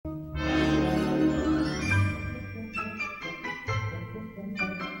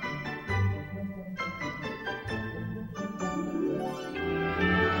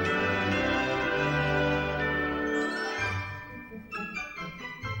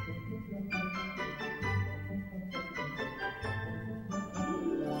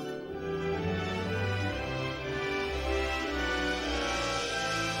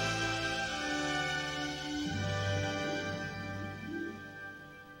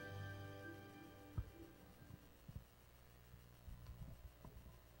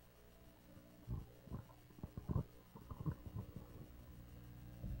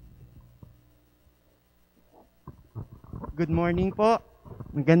Good morning po.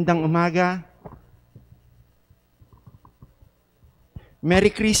 Magandang umaga.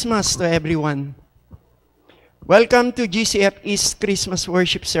 Merry Christmas to everyone. Welcome to GCFE's Christmas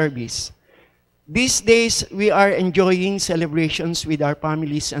Worship Service. These days, we are enjoying celebrations with our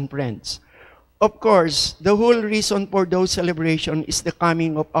families and friends. Of course, the whole reason for those celebrations is the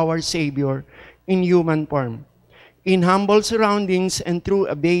coming of our Savior in human form, in humble surroundings and through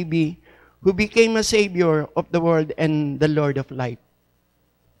a baby who became a Savior of the world and the Lord of life.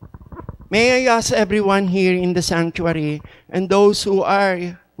 May I ask everyone here in the sanctuary and those who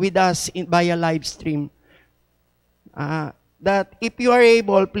are with us via live stream that if you are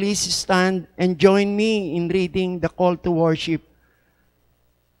able, please stand and join me in reading the call to worship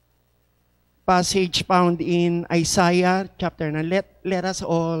passage found in Isaiah chapter 9. Let us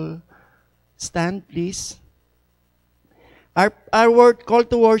all stand, please. Our word call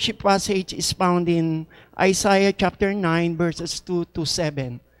to worship passage is found in Isaiah chapter 9, verses 2 to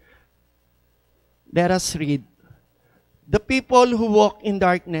 7. Let us read. The people who walk in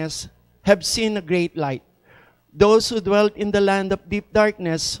darkness have seen a great light. Those who dwelt in the land of deep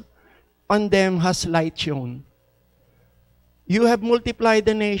darkness, on them has light shone. You have multiplied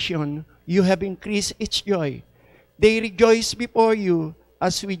the nation, you have increased its joy. They rejoice before you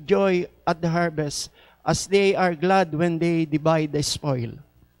as with joy at the harvest, as they are glad when they divide the spoil.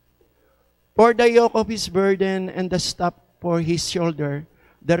 For the yoke of his burden and the staff for his shoulder,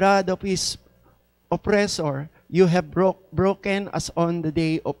 the rod of his oppressor, you have broken as on the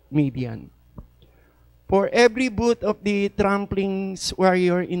day of Midian. For every boot of the trampling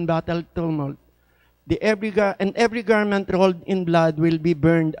warrior in battle tumult, every garment rolled in blood will be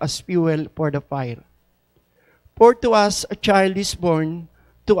burned as fuel for the fire. For to us a child is born,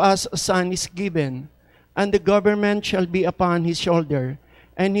 to us a son is given, and the government shall be upon his shoulder,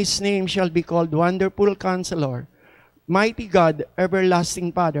 and his name shall be called Wonderful Counselor, Mighty God,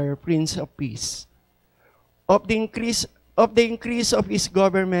 Everlasting Father, Prince of Peace. Of the increase of his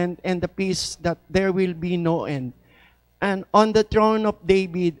government and the peace, that there will be no end, and on the throne of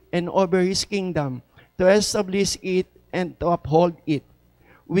David and over his kingdom, to establish it and to uphold it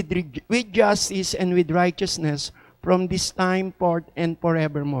with justice and with righteousness from this time forth and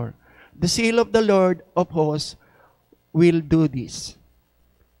forevermore. The seal of the Lord of hosts will do this.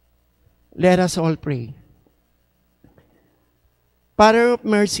 Let us all pray. Father of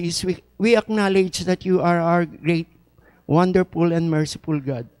mercies, we acknowledge that you are our great, wonderful, and merciful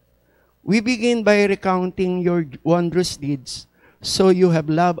God. We begin by recounting your wondrous deeds. So you have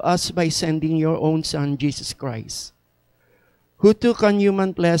loved us by sending your own Son, Jesus Christ, who took on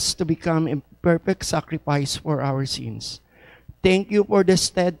human flesh to become a perfect sacrifice for our sins. Thank you for the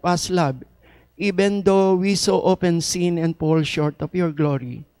steadfast love, even though we so often sin and fall short of your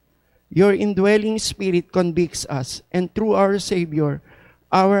glory. Your indwelling Spirit convicts us, and through our Savior,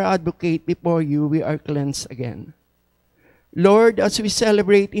 our advocate before you, we are cleansed again. Lord, as we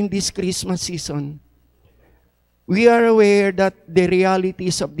celebrate in this Christmas season, we are aware that the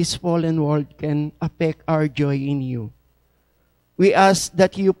realities of this fallen world can affect our joy in you. We ask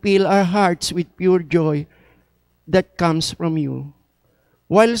that you fill our hearts with pure joy that comes from you.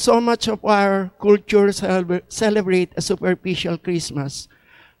 While so much of our culture celebrate a superficial Christmas,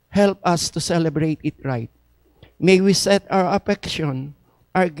 help us to celebrate it right. May we set our affection,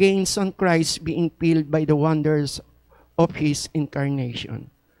 our gains on Christ being filled by the wonders of his incarnation.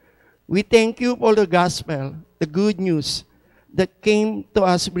 We thank you for the gospel, the good news that came to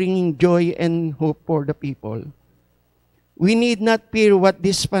us bringing joy and hope for the people. We need not fear what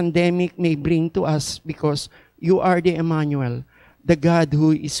this pandemic may bring to us because you are the Emmanuel, the God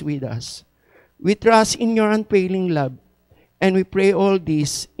who is with us. We trust in your unfailing love, and we pray all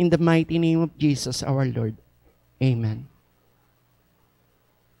this in the mighty name of Jesus our Lord. Amen.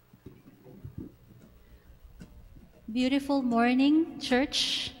 Beautiful morning,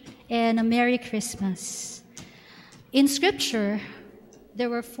 church, and a Merry Christmas. In Scripture, there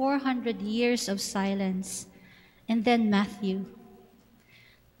were 400 years of silence, and then Matthew.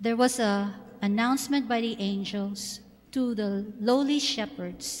 There was an announcement by the angels to the lowly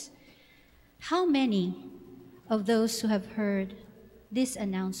shepherds. How many of those who have heard this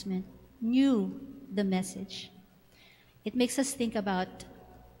announcement knew the message? It makes us think about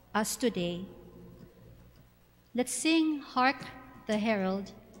us today. Let's sing, Hark the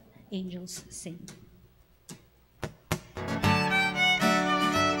Herald Angels Sing.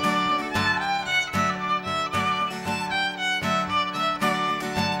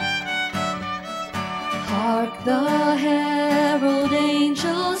 Hark the herald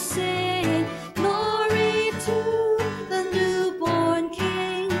angels sing, glory to the newborn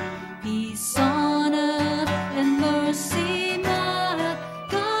King. Peace on earth and mercy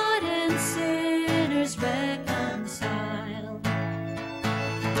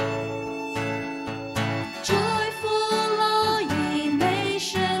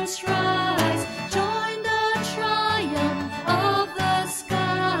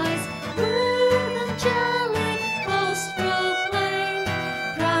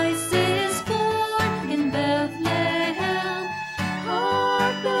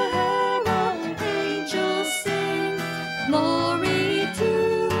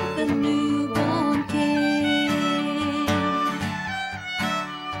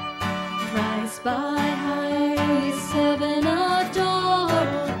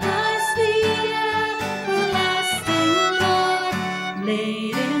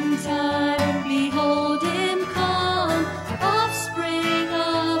Late in time, behold him come, offspring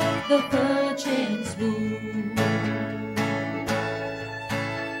of the Virgin's womb.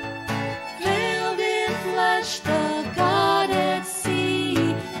 Veiled in flesh, the Godhead see,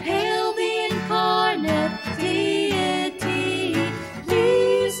 hail the incarnate deity,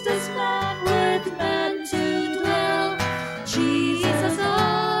 pleased as man with man to dwell, Jesus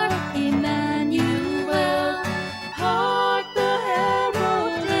our Emmanuel. Hark the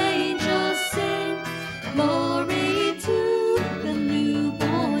herald angels sing, glory to the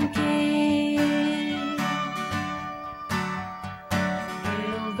newborn King.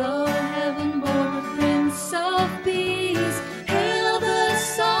 Hail the heaven-born Prince of Peace, hail the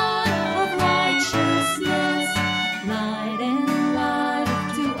Son of righteousness, light and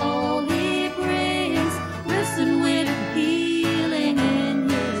life to all he brings, wisdom with healing in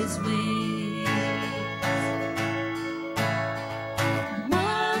his wings.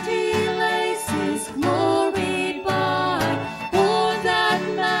 Mild he lays his glory by, born that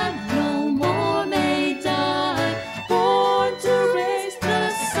man no more may die, born to raise the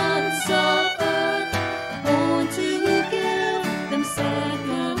sons of earth, born to give them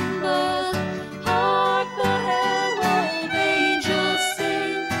second birth. Hark the herald angels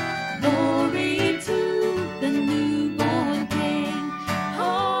sing, glory to the newborn King.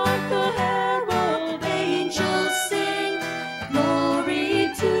 Hark the herald angels sing, glory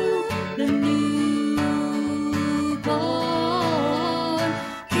to the newborn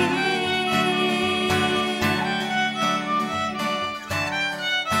King.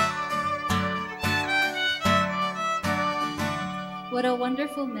 What a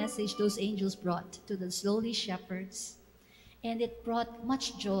wonderful message those angels brought to the lowly shepherds, and it brought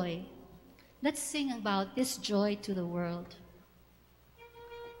much joy. Let's sing about this joy to the world.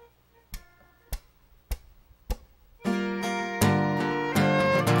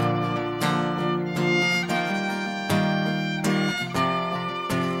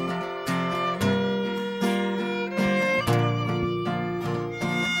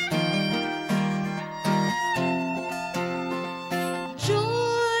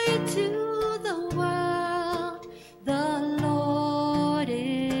 Joy to the world, the Lord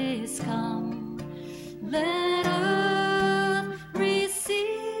is come. Let earth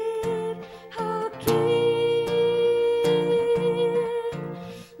receive her King.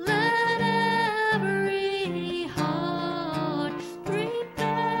 Let every heart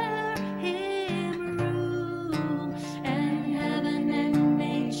prepare him room, and heaven and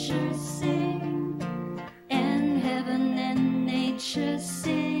nature sing, and heaven and nature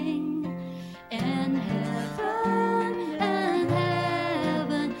sing, and heaven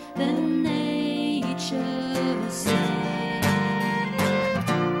then nature sing.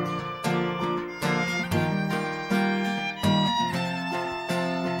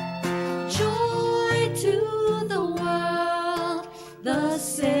 Joy to the world, the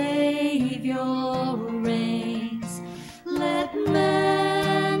Savior reigns. Let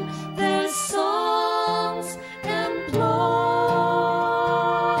men their songs employ,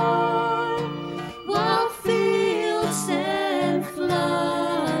 while fields and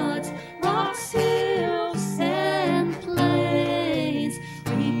floods, rocks, hills, and plains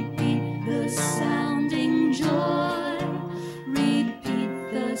repeat the sounding joy,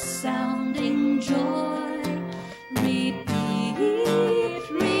 repeat the sounding joy, repeat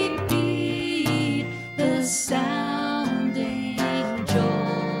the sounding joy.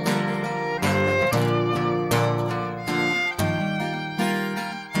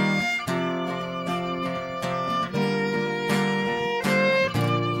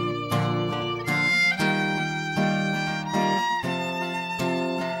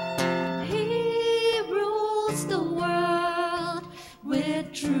 He rules the world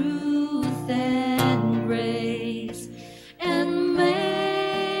with truth and grace, and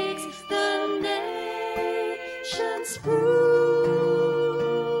makes the nations prove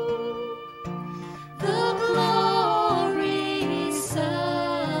the glories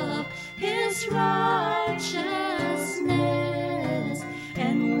of his righteousness,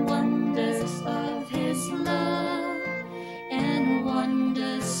 and wonders of his love, and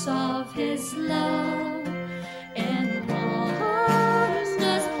wonders of his love, and wonders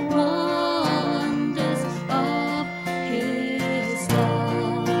of his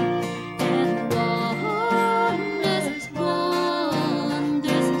love, and wonders of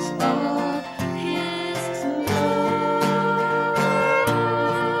his love.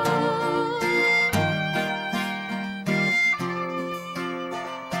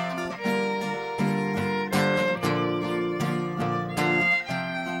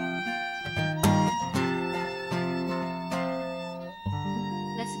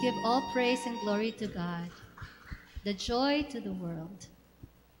 give all praise and glory to God, the joy to the world.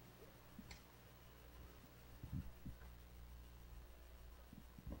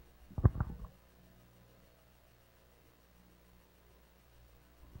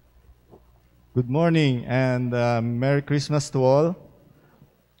 Good morning and Merry Christmas to all.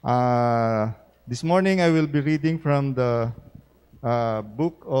 This morning I will be reading from the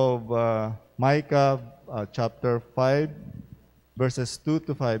book of Micah, chapter 5, verses 2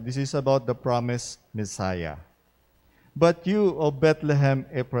 to 5. This is about the promised Messiah. But you, O Bethlehem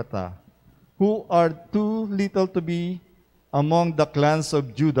Ephratah, who are too little to be among the clans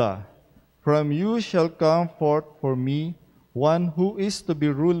of Judah, from you shall come forth for me one who is to be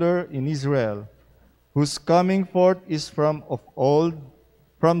ruler in Israel, whose coming forth is from of old,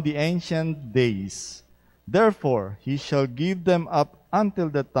 from the ancient days. Therefore he shall give them up until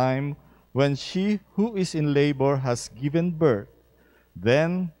the time when she who is in labor has given birth.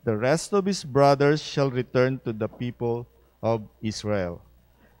 Then the rest of his brothers shall return to the people of Israel.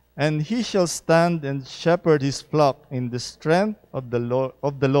 And he shall stand and shepherd his flock in the strength of the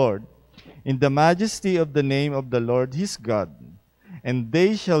Lord, in the majesty of the name of the Lord his God. And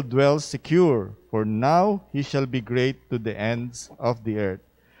they shall dwell secure, for now he shall be great to the ends of the earth.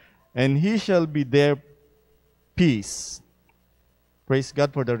 And he shall be their peace. Praise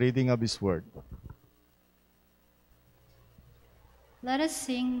God for the reading of his word. Let us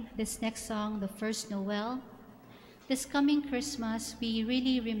sing this next song, the first Noel. This coming Christmas, we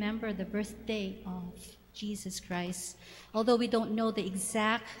really remember the birthday of Jesus Christ, although we don't know the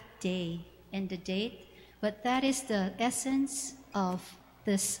exact day and the date, but that is the essence of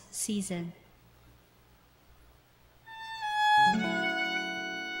this season.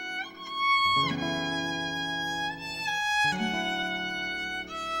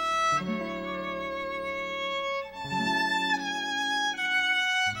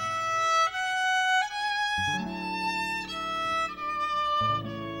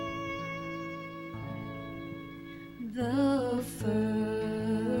 The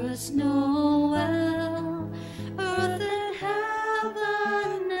first Noel, earth and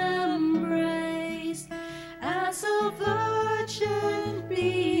heaven embraced, as a virgin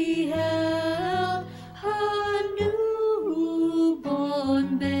beheld her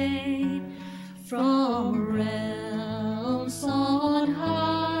newborn babe. From realms on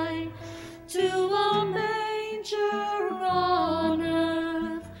high to a manger on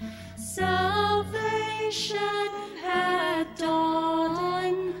earth, salvation had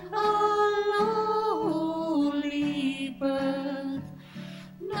dawned, a lowly birth.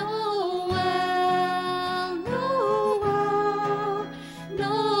 Noel, Noel,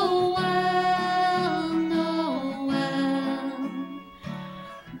 Noel, Noel.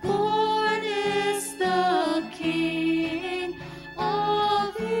 Born is the King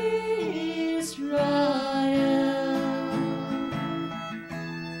of Israel.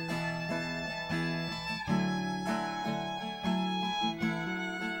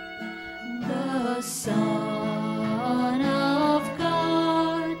 The Son of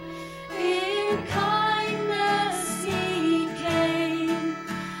God, in kindness he came,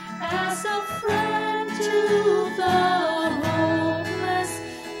 as a friend to the homeless,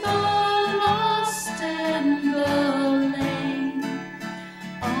 the lost and the lame.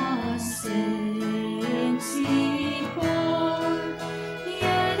 Our sins he bore,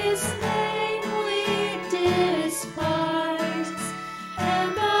 yet his name we despise, and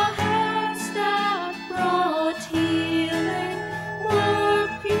the hands that brought healing were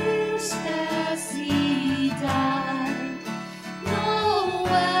pierced as he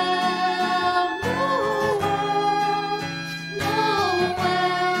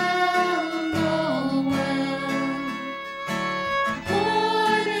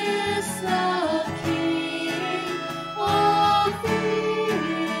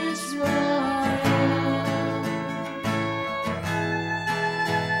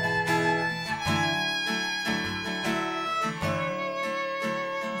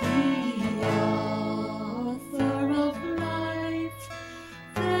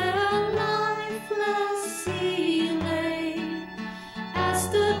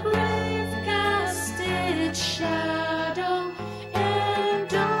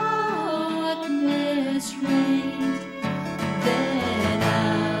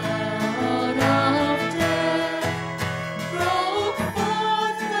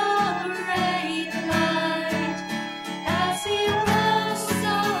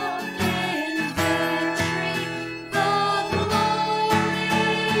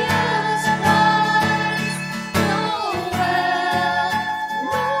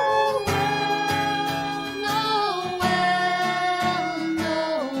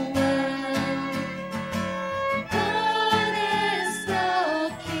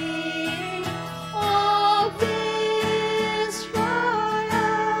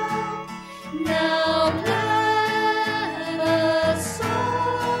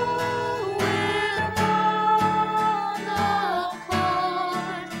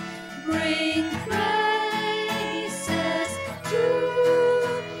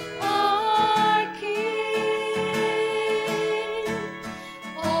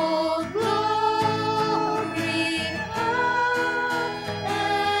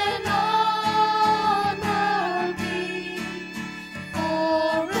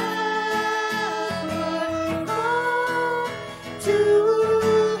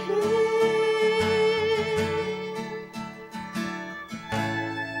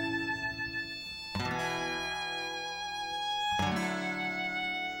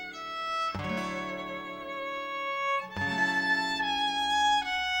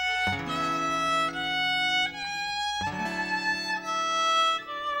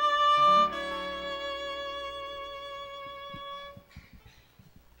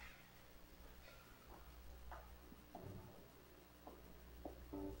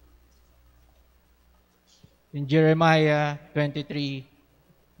In Jeremiah 23,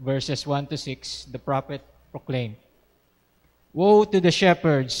 verses 1 to 6, the prophet proclaimed, "Woe to the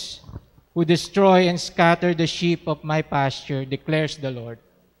shepherds who destroy and scatter the sheep of my pasture, declares the Lord.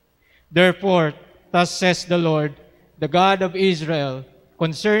 Therefore, thus says the Lord, the God of Israel,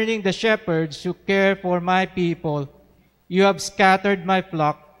 concerning the shepherds who care for my people, you have scattered my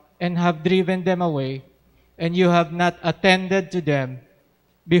flock and have driven them away, and you have not attended to them.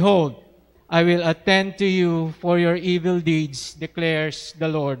 Behold, I will attend to you for your evil deeds, declares the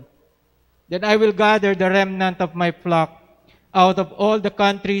Lord. Then I will gather the remnant of my flock out of all the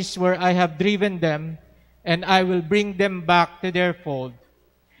countries where I have driven them, and I will bring them back to their fold,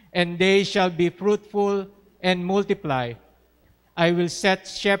 and they shall be fruitful and multiply. I will set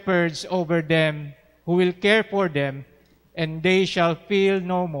shepherds over them who will care for them, and they shall feel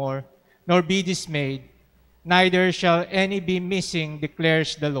no more, nor be dismayed, neither shall any be missing,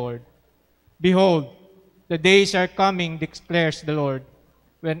 declares the Lord. Behold, the days are coming, declares the Lord,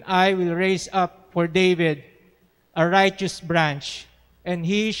 when I will raise up for David a righteous branch, and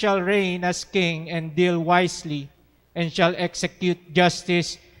he shall reign as king and deal wisely, and shall execute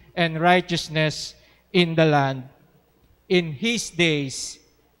justice and righteousness in the land. In his days,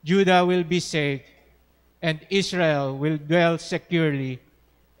 Judah will be saved, and Israel will dwell securely,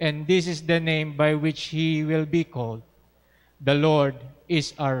 and this is the name by which he will be called. The Lord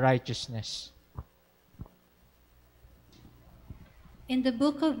is our righteousness." In the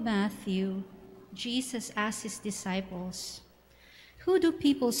book of Matthew, Jesus asked his disciples, "Who do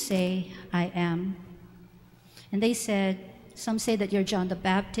people say I am?" And they said, "Some say that you're John the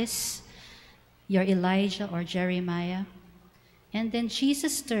Baptist, you're Elijah or Jeremiah." And then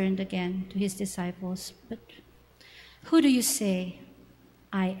Jesus turned again to his disciples, "But who do you say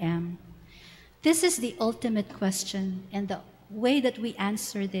I am?" This is the ultimate question, and the way that we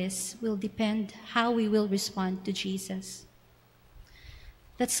answer this will depend how we will respond to Jesus.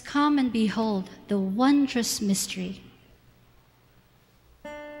 Let's come and behold the wondrous mystery.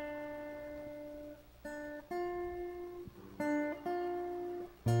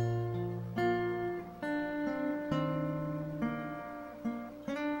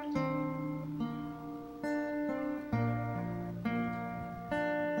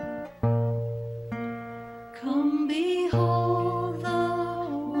 Come behold the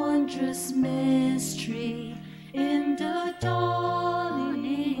wondrous mystery in the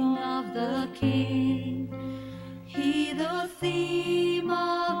dawning of the King. He, the theme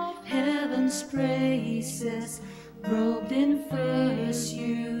of heaven's praises, robed in first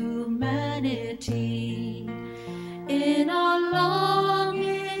humanity. In our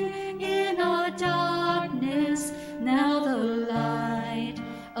longing, in our darkness, now the light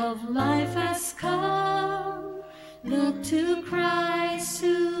of life has come. Look to Christ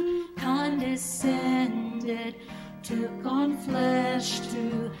who condescended, took on flesh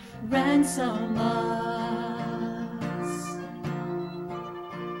to ransom us.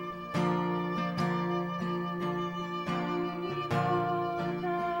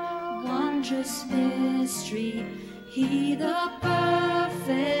 Wondrous mystery, he the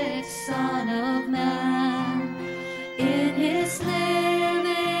perfect Son of Man, in his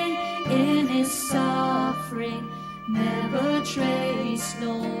living, in his suffering, never trace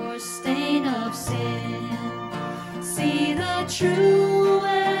nor stain of sin. See the true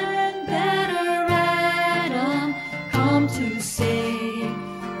and better Adam come to save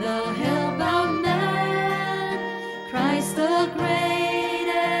the hell-bound man. Christ the great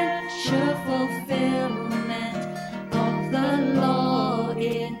and sure fulfillment of the law,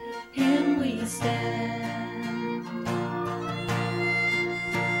 in him we stand.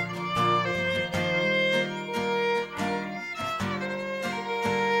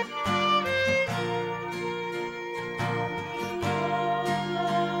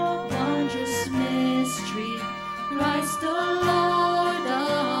 Wondrous mystery, Christ the Lord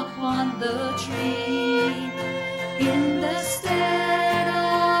upon the tree. In the stead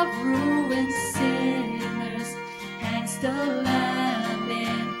of ruined sinners hangs the Lamb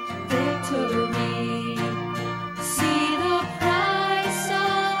in victory. See the price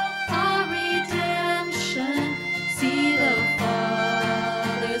of our redemption, see the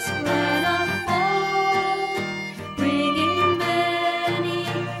Father's plan unfold, bringing many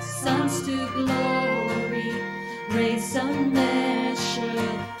sons to glory, raise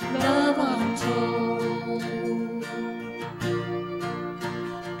unmeasured, love untold.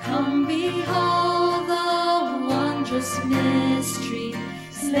 Come behold the wondrous mystery,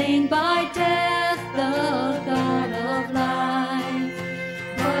 slain by death, the God of life.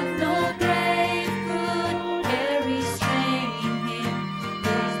 But no grave could e'er restrain him.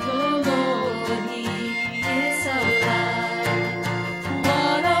 Praise the Lord, he is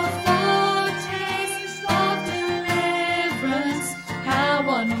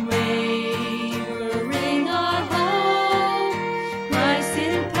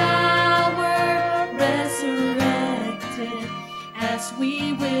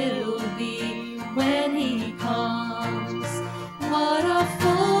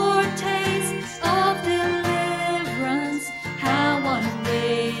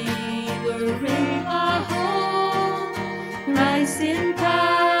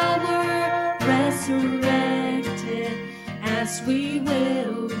Yes, we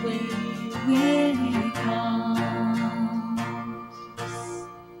will wait when He comes.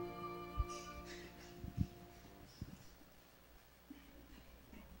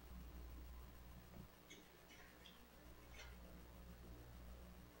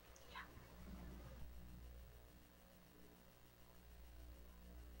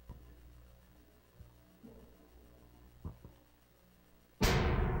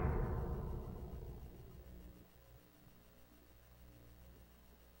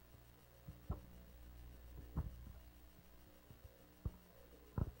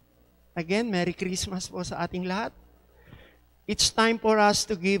 Again, Merry Christmas po sa ating lahat. It's time for us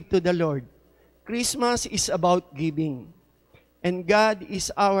to give to the Lord. Christmas is about giving. And God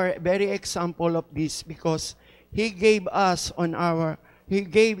is our very example of this because He gave us on our, He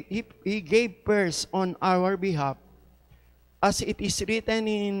gave first on our behalf. As it is written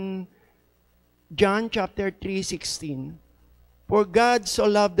in John chapter 3:16, for God so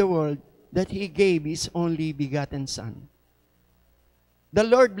loved the world that He gave His only begotten Son. The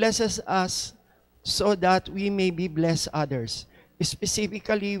Lord blesses us so that we may be bless others,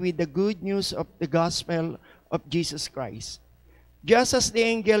 specifically with the good news of the gospel of Jesus Christ. Just as the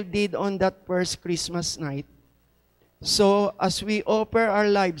angel did on that first Christmas night, so as we offer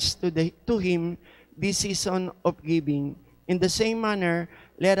our lives to Him this season of giving, in the same manner,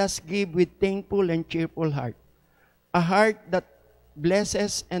 let us give with thankful and cheerful heart, a heart that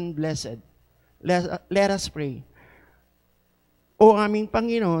blesses and blessed. Let us pray. O aming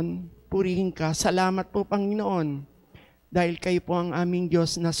Panginoon, purihin ka. Salamat po, Panginoon, dahil kayo po ang aming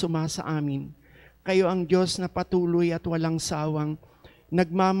Diyos na sumasa amin. Kayo ang Diyos na patuloy at walang sawang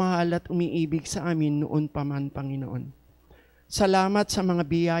nagmamahal at umiibig sa amin noon pa man, Panginoon. Salamat sa mga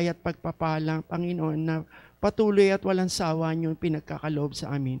biyaya at pagpapala, Panginoon, na patuloy at walang sawa niyong pinagkakaloob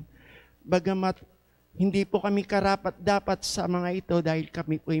sa amin. Bagamat hindi po kami karapat-dapat sa mga ito dahil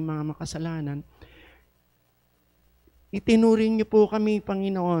kami po ay mga makasalanan, itinuring niyo po kami,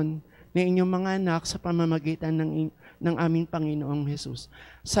 Panginoon, na inyong mga anak sa pamamagitan ng aming Panginoong Jesus.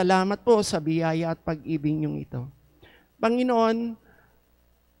 Salamat po sa biyaya at pag-ibig niyong ito. Panginoon,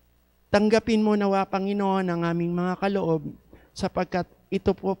 tanggapin mo nawa, Panginoon, ang aming mga kaloob sapagkat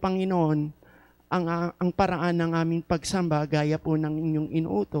ito po, Panginoon, ang paraan ng aming pagsamba gaya po ng inyong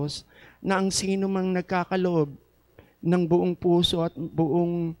inuutos na ang sino mang nagkakaloob ng buong puso at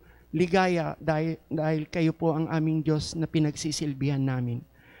buong ligaya dahil kayo po ang aming Diyos na pinagsisilbihan namin.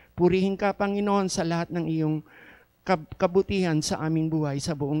 Purihin ka, Panginoon, sa lahat ng iyong kabutihan sa aming buhay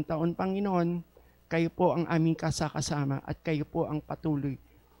sa buong taon, Panginoon. Kayo po ang aming kasakasama at kayo po ang patuloy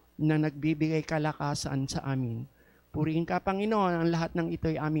na nagbibigay kalakasan sa amin. Purihin ka, Panginoon, ang lahat ng ito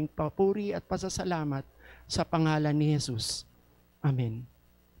ay aming papuri at pasasalamat sa pangalan ni Jesus. Amen.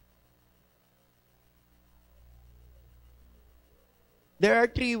 There are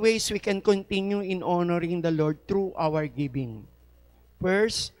three ways we can continue in honoring the Lord through our giving.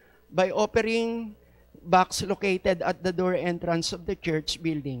 First, by offering box located at the door entrance of the church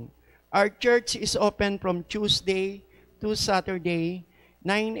building. Our church is open from Tuesday to Saturday,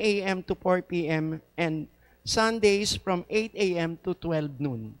 9 a.m. to 4 p.m. and Sundays from 8 a.m. to 12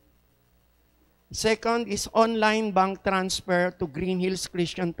 noon. Second is online bank transfer to Green Hills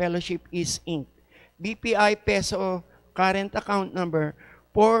Christian Fellowship East Inc. BPI Peso current account number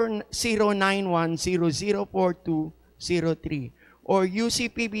 4091004203 or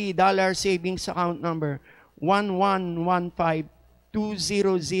UCPB dollar savings account number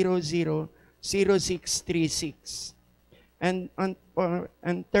 111520000636. And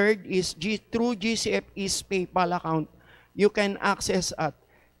third is through GCFE's PayPal account, you can access at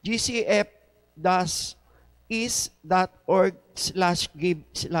gcf-is.org/give/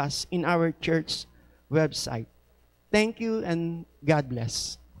 in our church website. Thank you and God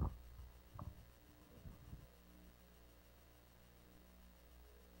bless.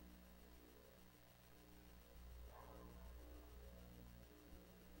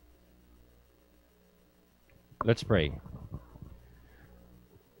 Let's pray.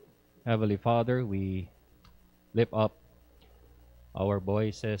 Heavenly Father, we lift up our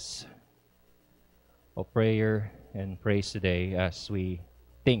voices of prayer and praise today as we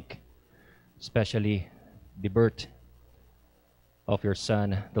think, especially the birth of your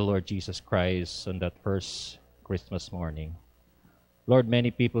Son, the Lord Jesus Christ, on that first Christmas morning. Lord,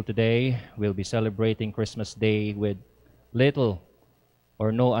 many people today will be celebrating Christmas Day with little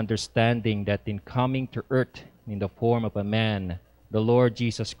or no understanding that in coming to earth in the form of a man, the Lord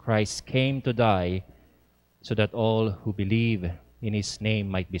Jesus Christ came to die so that all who believe in His name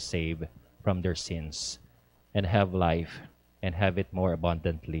might be saved from their sins and have life and have it more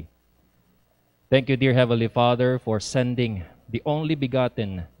abundantly. Thank you, dear Heavenly Father, for sending the only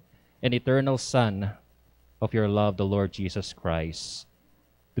begotten and eternal Son of your love, the Lord Jesus Christ,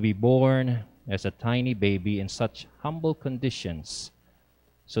 to be born as a tiny baby in such humble conditions,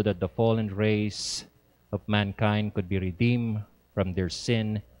 so that the fallen race of mankind could be redeemed from their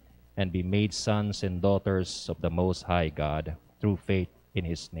sin and be made sons and daughters of the Most High God through faith in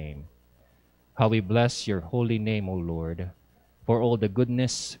his name. How we bless your holy name, O Lord, for all the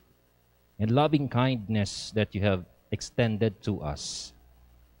goodness and loving kindness that you have extended to us.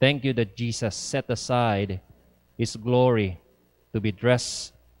 Thank you that Jesus set aside his glory to be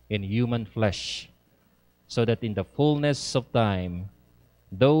dressed in human flesh, so that in the fullness of time,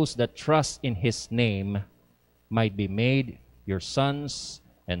 those that trust in his name might be made your sons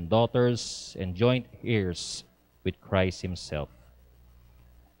and daughters and joint heirs with Christ himself.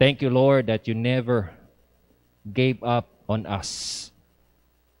 Thank you, Lord, that you never gave up on us,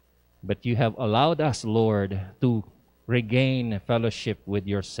 but you have allowed us, Lord, to regain fellowship with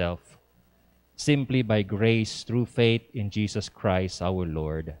yourself simply by grace through faith in Jesus Christ our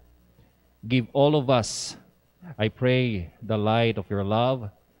Lord. Give all of us, I pray, the light of your love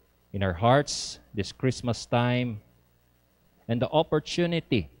in our hearts this Christmas time, and the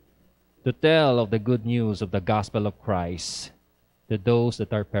opportunity to tell of the good news of the gospel of Christ to those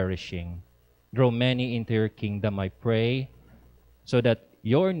that are perishing. Draw many into your kingdom, I pray, so that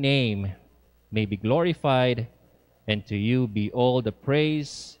your name may be glorified, and to you be all the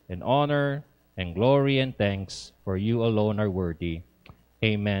praise and honor and glory and thanks, for you alone are worthy.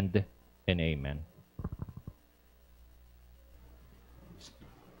 Amen and amen.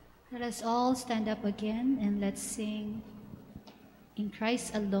 Let us all stand up again and let's sing In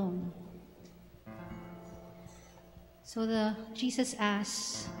Christ Alone. So Jesus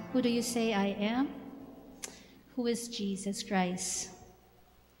asks, who do you say I am? Who is Jesus Christ?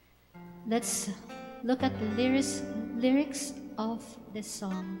 Let's look at the lyrics of this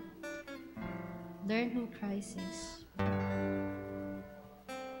song. Learn who Christ is.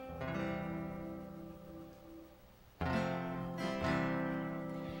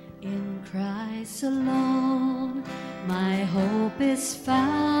 In Christ alone, my hope is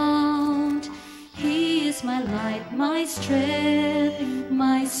found. He is my light, my strength,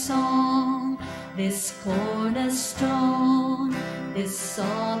 my song. This cornerstone, this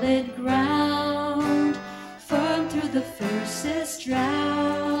solid ground, firm through the fiercest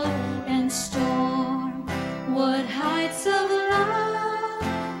drought and storm. What heights of love,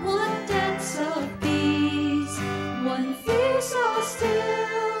 what depths of peace, when fears are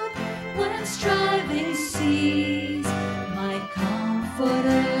still, when striving cease. My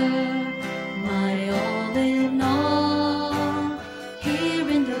comforter, my all in all, here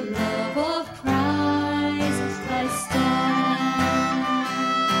in the love of Christ I stand.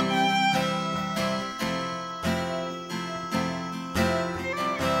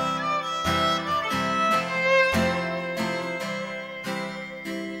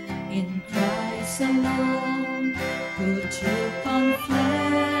 In Christ alone, who took on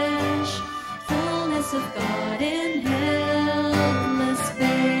flesh, fullness of God in helpless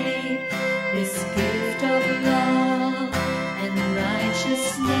babe, this gift of love and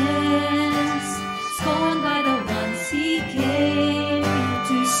righteousness, scorned by the ones he came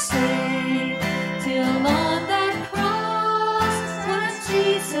to save, till on that cross when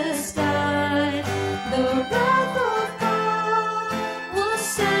Jesus died, the wrath of God was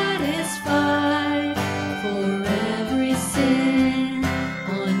satisfied. For every sin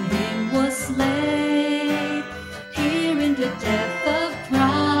on him was laid, here in the death of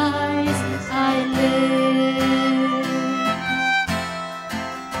Christ I live.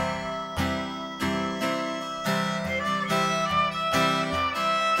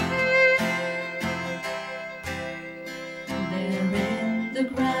 There in the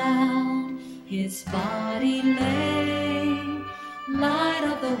ground his body lay, light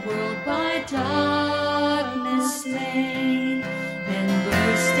of the world by darkness slain, then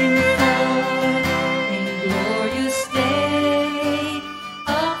bursting forth in glorious day,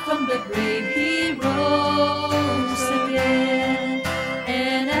 up from the grave he rose again.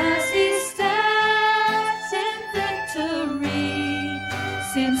 And as he stands in victory,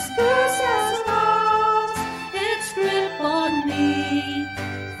 since curse has lost its grip on me,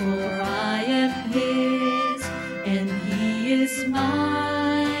 for I am his and he is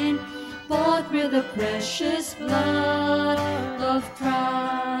mine, bought with the precious blood of Christ.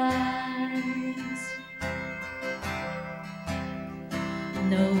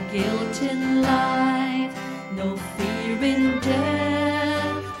 No guilt in life, no fear in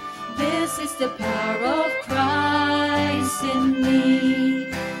death, this is the power of Christ in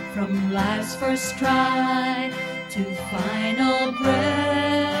me. From life's first strife to final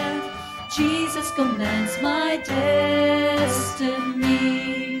breath. Jesus commands my destiny.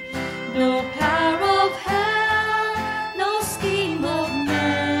 No power of hell, no scheme of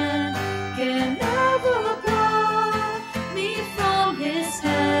man can ever pluck me from his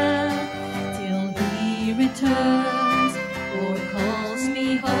hand till he returns or calls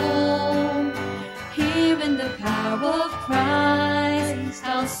me home. Here in the power of Christ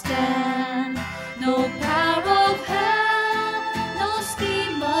I'll stand. No power of hell, no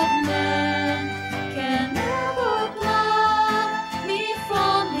scheme of man can ever pluck me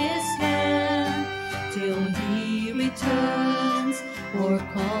from his hand till he returns or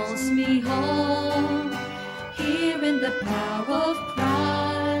calls me home. Here in the power of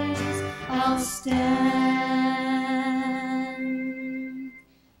Christ I'll stand.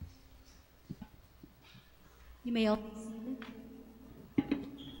 You may all be seated.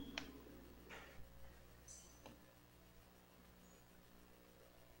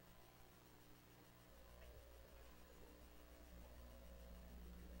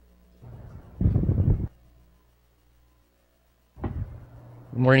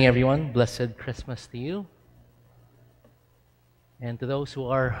 Good morning, everyone. Blessed Christmas to you. And to those who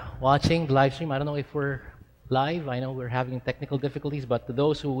are watching the live stream, I don't know if we're live. I know we're having technical difficulties, but to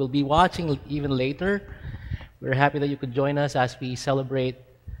those who will be watching even later, we're happy that you could join us as we celebrate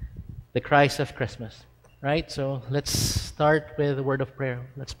the Christ of Christmas. Right? So let's start with a word of prayer.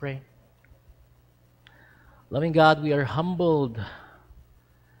 Let's pray. Loving God, we are humbled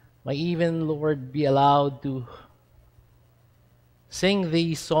by even, Lord, be allowed to sing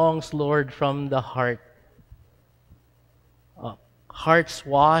these songs, Lord, from the heart. Hearts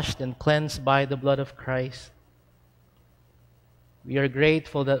washed and cleansed by the blood of Christ. We are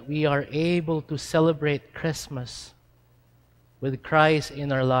grateful that we are able to celebrate Christmas with Christ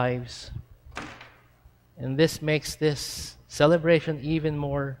in our lives. And this makes this celebration even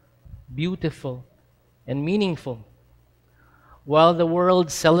more beautiful and meaningful. While the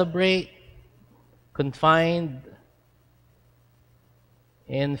world celebrate confined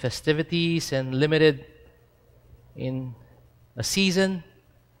in festivities and limited in a season,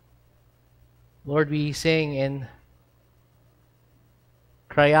 Lord, we sing and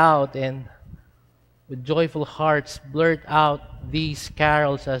cry out and with joyful hearts blurt out these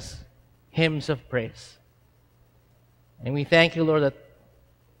carols as hymns of praise. And we thank you, Lord, that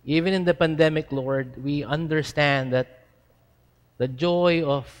even in the pandemic, Lord, we understand that the joy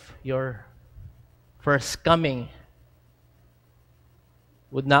of your first coming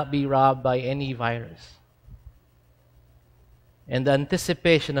would not be robbed by any virus. And the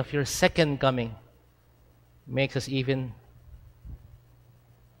anticipation of your second coming makes us even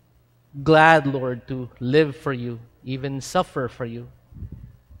glad, Lord, to live for you, even suffer for you.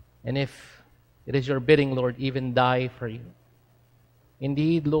 And if it is your bidding, Lord, even die for you.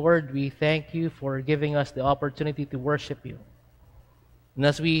 Indeed, Lord, we thank you for giving us the opportunity to worship you. And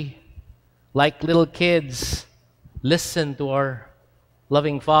as we, like little kids, listen to our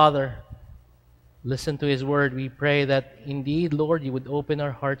loving Father, listen to His Word, we pray that indeed, Lord, you would open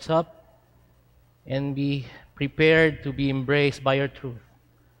our hearts up and be prepared to be embraced by your truth.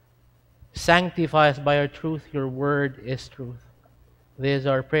 Sanctify us by your truth. Your Word is truth. This is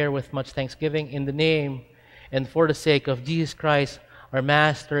our prayer with much thanksgiving in the name and for the sake of Jesus Christ, our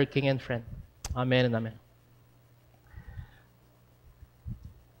Master, King, and friend. Amen and amen.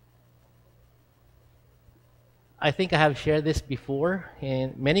 I think I have shared this before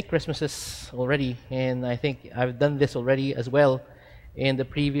in many Christmases already, and I think I've done this already as well in the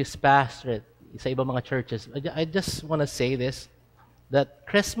previous pastorate sa ibang mga churches. I just want to say this, that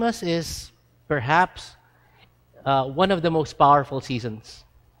Christmas is perhaps one of the most powerful seasons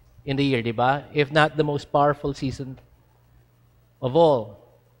in the year, di ba? If not the most powerful season of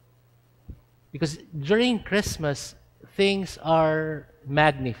all. Because during Christmas, things are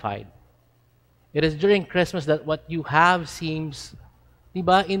magnified. It is during Christmas that what you have seems, di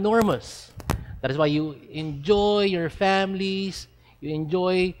ba, enormous. That is why you enjoy your families, you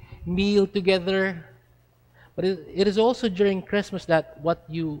enjoy meal together. But it is also during Christmas that what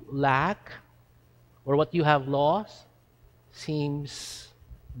you lack or what you have lost seems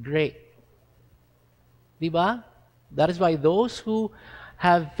great. Di ba? That is why those who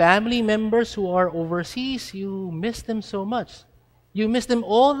have family members who are overseas, you miss them so much. You miss them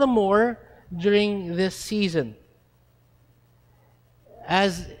all the more during this season.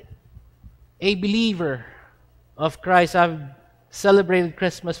 As a believer of Christ, I've celebrated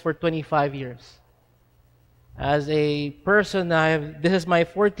Christmas for 25 years. As a person, this is my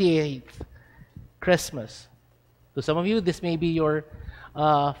 48th Christmas. To some of you, this may be your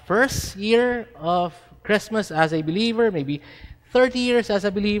first year of Christmas as a believer, maybe 30 years as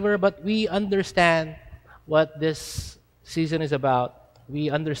a believer, but we understand what this season is about. We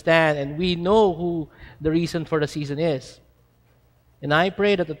understand and we know who the reason for the season is. And I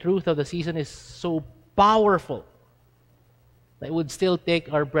pray that the truth of the season is so powerful that it would still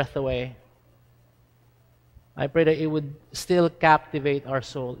take our breath away. I pray that it would still captivate our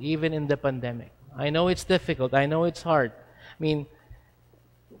soul, even in the pandemic. I know it's difficult. I know it's hard. I mean,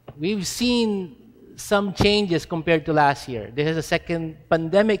 we've seen some changes compared to last year. This is a second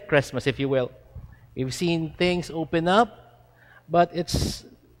pandemic Christmas, if you will. We've seen things open up, but it's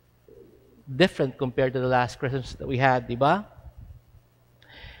different compared to the last Christmas that we had, diba?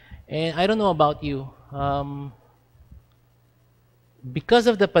 And I don't know about you. Because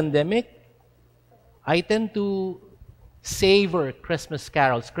of the pandemic, I tend to savor Christmas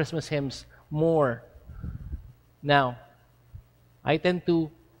carols, Christmas hymns more now. I tend to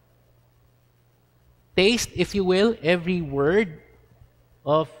taste, if you will, every word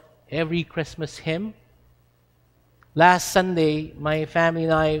of every Christmas hymn. Last Sunday, my family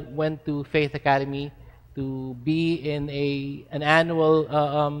and I went to Faith Academy to be in an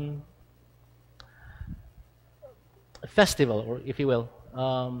annual festival, or if you will,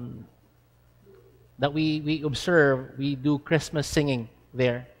 that we observe. We do Christmas singing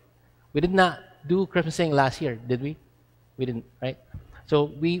there. We did not do Christmas singing last year, did we? We didn't, right?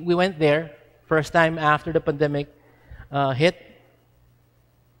 So we went there, first time after the pandemic hit.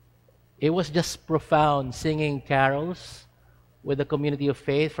 It was just profound, singing carols with a community of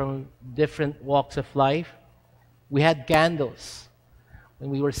faith from different walks of life. We had candles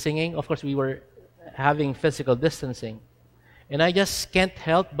when we were singing. Of course, we were having physical distancing. And I just can't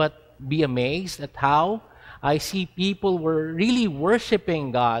help but be amazed at how I see people were really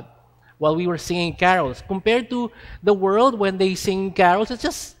worshiping God while we were singing carols. Compared to the world when they sing carols, it's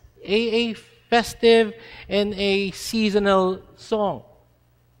just a festive and a seasonal song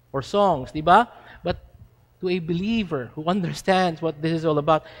or songs, diba? But to a believer who understands what this is all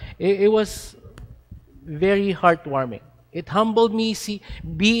about, it was very heartwarming. It humbled me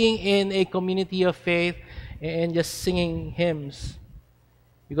being in a community of faith and just singing hymns,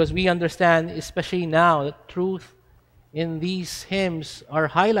 because we understand, especially now, that truth in these hymns are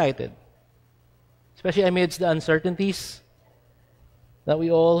highlighted, especially amidst the uncertainties that we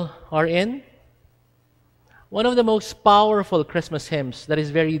all are in. One of the most powerful Christmas hymns that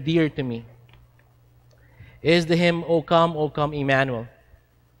is very dear to me is the hymn, O Come, Emmanuel.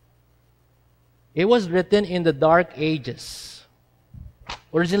 It was written in the Dark Ages.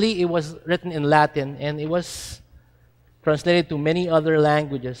 Originally, it was written in Latin, and it was translated to many other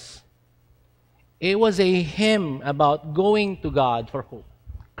languages. It was a hymn about going to God for hope,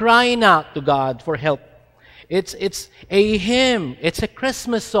 crying out to God for help. It's a hymn, it's a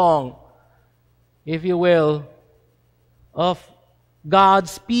Christmas song, if you will, of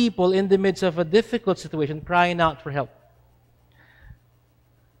God's people in the midst of a difficult situation, crying out for help.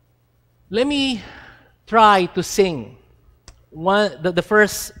 Let me try to sing the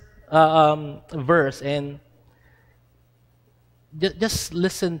first verse, and just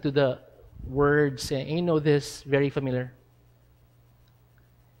listen to the words. And you know this, very familiar.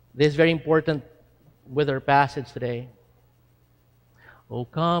 This is very important with our passage today. O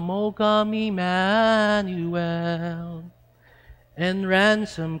come, Emmanuel, and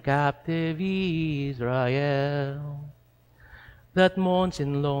ransom captive Israel that mourns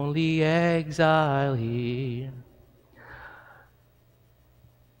in lonely exile here.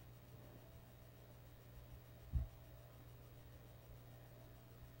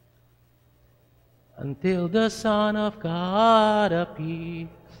 Until the Son of God appears.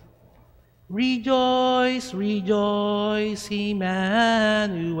 Rejoice, rejoice,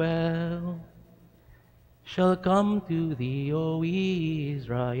 Emmanuel shall come to thee, O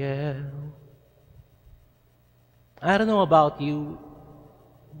Israel. I don't know about you,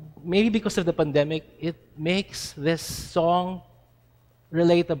 maybe because of the pandemic, it makes this song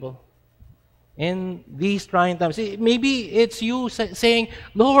relatable in these trying times. Maybe it's you saying,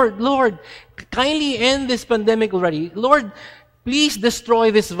 Lord, Lord, kindly end this pandemic already. Lord, please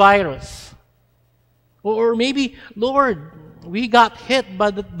destroy this virus. Or maybe, Lord, we got hit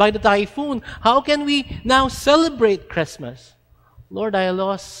by the typhoon. How can we now celebrate Christmas? Lord, I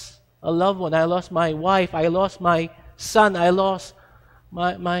lost a loved one. I lost my wife. I lost my son. I lost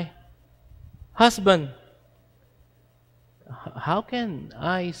my husband. How can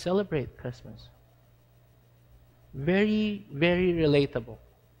I celebrate Christmas? Very, very relatable.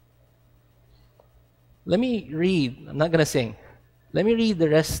 Let me read. I'm not going to sing. Let me read the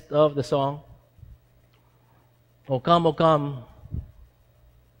rest of the song. O come,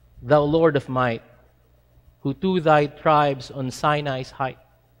 thou Lord of might. who to thy tribes on Sinai's height.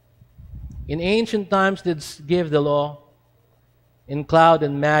 In ancient times didst give the law, in cloud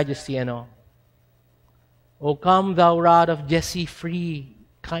and majesty and awe. O come, thou rod of Jesse free,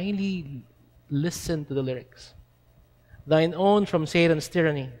 kindly listen to the lyrics. Thine own from Satan's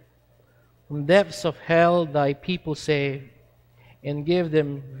tyranny, from depths of hell thy people save, and give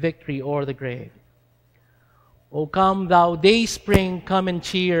them victory o'er the grave. O come, thou day spring, come and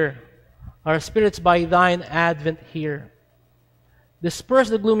cheer our spirits by thine advent here. Disperse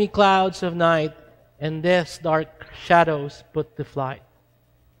the gloomy clouds of night, and death's dark shadows put to flight.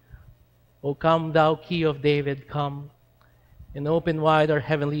 O come, thou key of David, come, and open wide our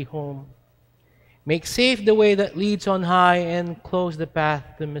heavenly home. Make safe the way that leads on high, and close the path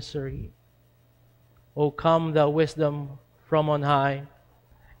to misery. O come, thou wisdom from on high,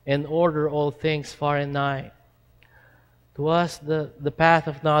 and order all things far and nigh. To us the path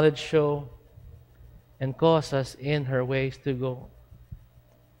of knowledge show, and cause us in her ways to go.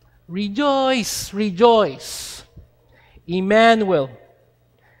 Rejoice, rejoice, Emmanuel.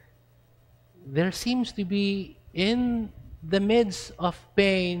 There seems to be in the midst of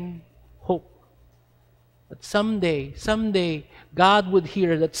pain, hope. That someday, God would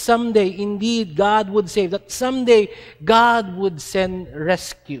hear. That someday, indeed, God would save. That someday, God would send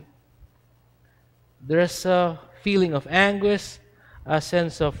rescue. There's a feeling of anguish, a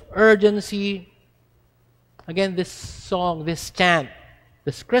sense of urgency. Again, this song, this chant,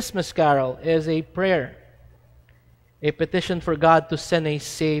 this Christmas carol is a prayer, a petition for God to send a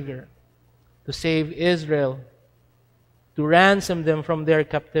Savior, to save Israel, to ransom them from their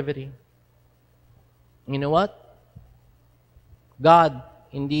captivity. You know what? God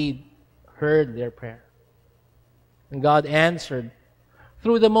indeed heard their prayer. And God answered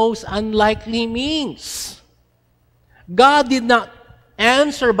through the most unlikely means. God did not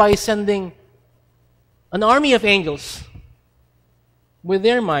answer by sending an army of angels with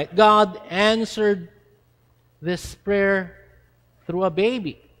their might. God answered this prayer through a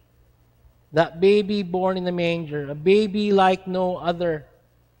baby. That baby born in the manger, a baby like no other.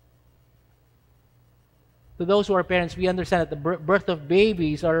 To those who are parents, we understand that the birth of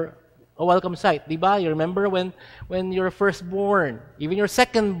babies are a welcome sight. Diba? You remember when you're first born, even your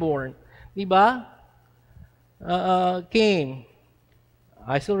second born, diba? Came.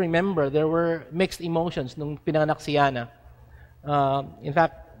 I still remember there were mixed emotions nung pinanganak si Yana. In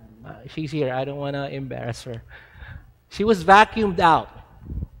fact, she's here. I don't want to embarrass her. She was vacuumed out.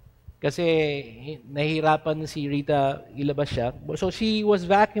 Kasi nahihirapan si Rita ilabas siya. So she was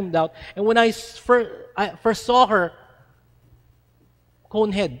vacuumed out. And when I first saw her,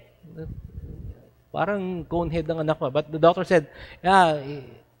 cone head. Parang cone head ng anak ko. But the doctor said, yeah,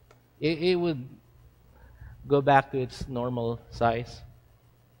 it would go back to its normal size.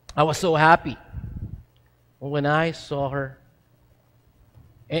 I was so happy when I saw her.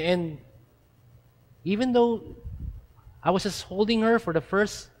 And even though I was just holding her for the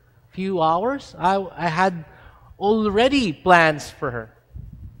first few hours, I had already plans for her.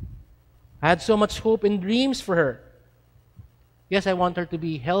 I had so much hope and dreams for her. Yes, I want her to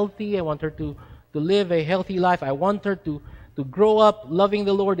be healthy. I want her to live a healthy life. I want her to grow up loving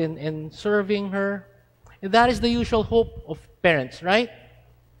the Lord and serving her. And that is the usual hope of parents, right?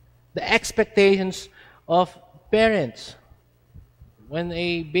 The expectations of parents when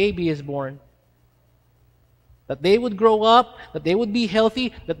a baby is born. That they would grow up, that they would be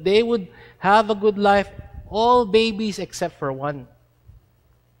healthy, that they would have a good life. All babies except for one.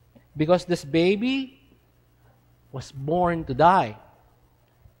 Because this baby was born to die.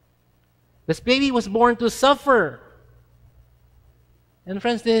 This baby was born to suffer. And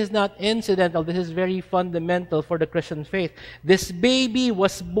friends, this is not incidental. This is very fundamental for the Christian faith. This baby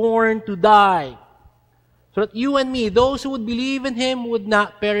was born to die. So that you and me, those who would believe in Him, would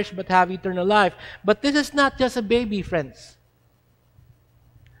not perish but have eternal life. But this is not just a baby, friends.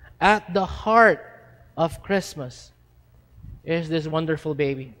 At the heart of Christmas is this wonderful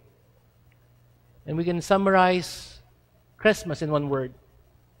baby. And we can summarize Christmas in one word.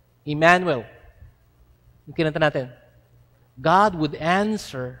 Emmanuel. Kinanta natin. God would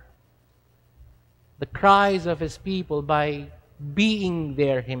answer the cries of His people by being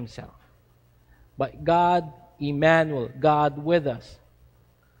there Himself. But God, Emmanuel, God with us.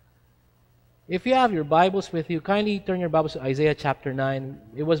 If you have your Bibles with you, kindly turn your Bibles to Isaiah chapter 9.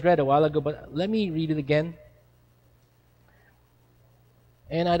 It was read a while ago, but let me read it again.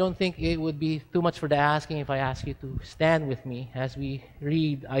 And I don't think it would be too much for the asking if I ask you to stand with me as we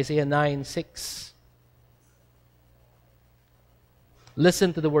read Isaiah 9:6.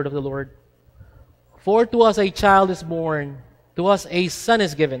 Listen to the word of the Lord. For to us a child is born, to us a son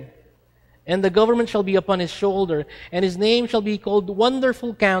is given, and the government shall be upon his shoulder, and his name shall be called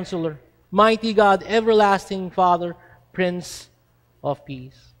Wonderful Counselor, Mighty God, Everlasting Father, Prince of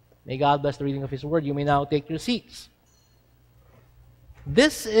Peace. May God bless the reading of his word. You may now take your seats.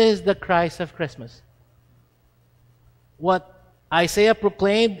 This is the Christ of Christmas. What Isaiah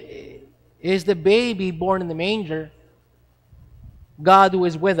proclaimed is the baby born in the manger, God who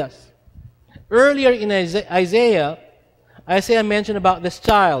is with us. Earlier in Isaiah mentioned about this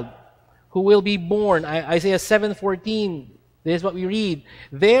child who will be born. Isaiah 7:14, this is what we read.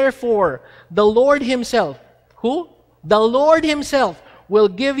 Therefore, the Lord himself, who? The Lord himself will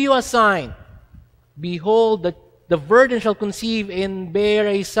give you a sign. Behold, the virgin shall conceive and bear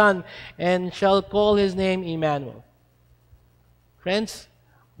a son, and shall call his name Emmanuel. Friends,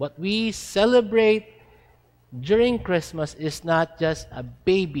 what we celebrate during Christmas is not just a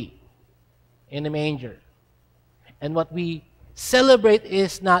baby in a manger. And what we celebrate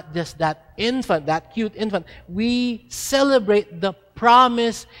is not just that infant, that cute infant. We celebrate the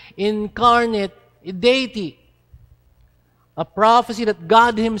promise incarnate deity. A prophecy that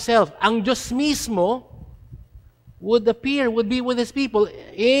God himself, ang Diyos mismo, would be with his people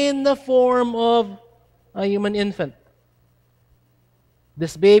in the form of a human infant.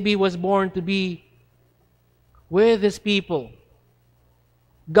 This baby was born to be with his people.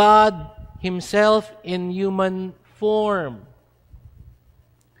 God himself in human form.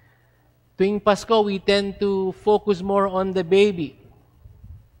 Tuwing Pasko, we tend to focus more on the baby.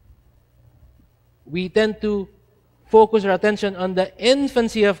 We tend to focus our attention on the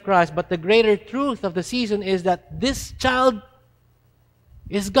infancy of Christ, but the greater truth of the season is that this child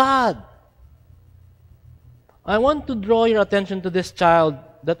is God. I want to draw your attention to this child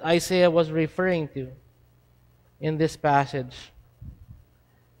that Isaiah was referring to in this passage.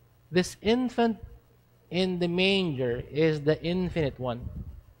 This infant in the manger is the infinite one.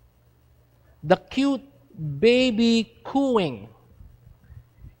 The cute baby cooing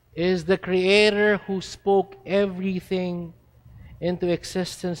is the Creator who spoke everything into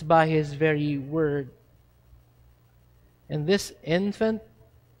existence by his very word. And this infant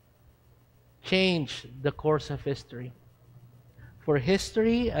changed the course of history. For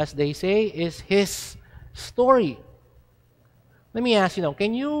history, as they say, is his story. Let me ask you now,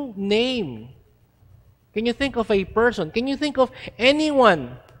 can you think of a person, can you think of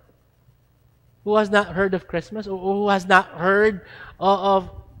anyone who has not heard of Christmas or who has not heard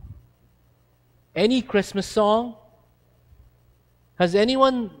of any Christmas song? Has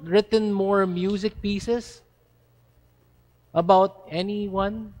anyone written more music pieces about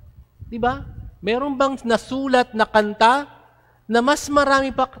anyone? Diba? Meron bang nasulat na kanta na mas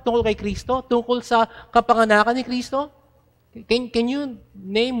marami pa tungkol kay Kristo, tungkol sa kapanganakan ni Kristo? Can you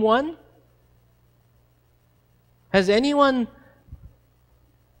name one? Has anyone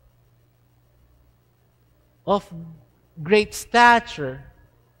of great stature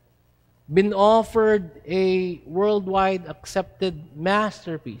been offered a worldwide accepted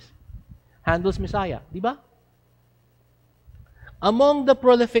masterpiece? Handel's Messiah, di ba? Among the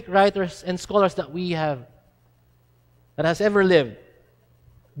prolific writers and scholars that we have, that has ever lived,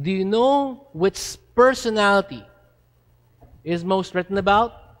 do you know which personality is most written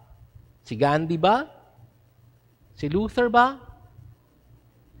about? Si Gandhi ba? Si Luther ba?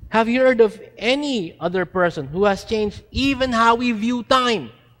 Have you heard of any other person who has changed even how we view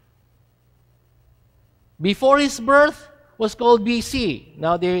time? Before his birth was called BC.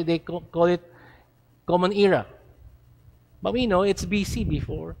 Now they call it Common Era. But we know it's BC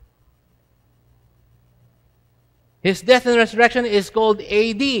before. His death and resurrection is called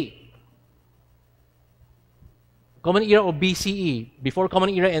AD. Common Era or BCE. Before Common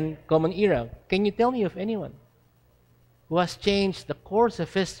Era and Common Era. Can you tell me of anyone who has changed the course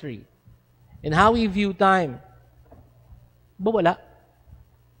of history and how we view time? But wala.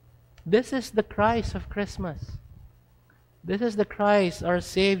 This is the Christ of Christmas. This is the Christ, our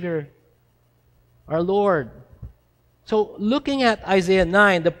Savior, our Lord. So, looking at Isaiah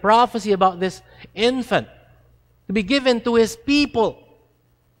 9, the prophecy about this infant to be given to his people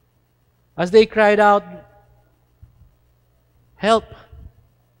as they cried out, "Help!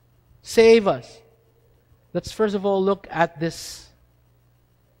 Save us!" Let's first of all look at this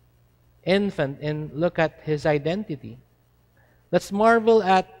infant and look at his identity. Let's marvel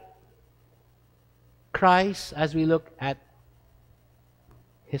at Christ as we look at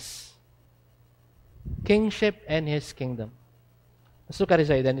his kingship and his kingdom. Let's look at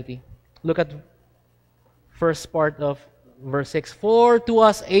his identity. Look at first part of verse 6. For to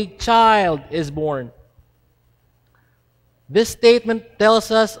us a child is born. This statement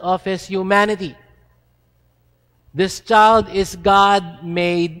tells us of his humanity. This child is God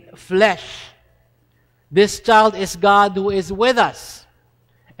made flesh. This child is God who is with us.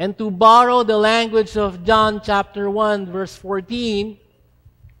 And to borrow the language of John chapter 1, verse 14,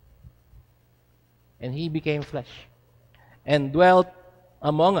 and he became flesh and dwelt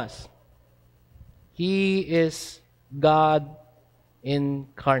among us. He is God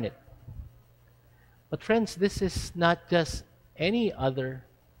incarnate. But friends, this is not just any other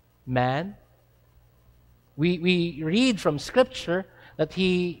man. We read from Scripture that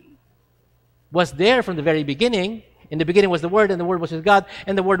he was there from the very beginning. In the beginning was the Word, and the Word was with God,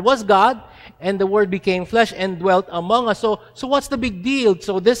 and the Word was God, and the Word became flesh and dwelt among us. So what's the big deal?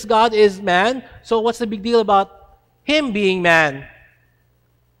 So this God is man. So what's the big deal about him being man?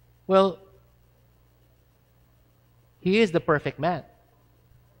 Well, he is the perfect man.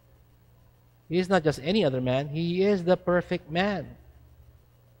 He is not just any other man. He is the perfect man.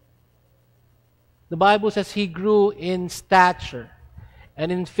 The Bible says he grew in stature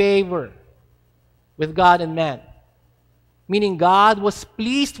and in favor with God and man. Meaning God was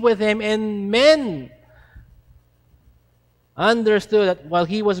pleased with him, and men understood that while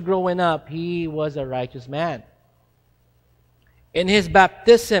he was growing up, he was a righteous man. In his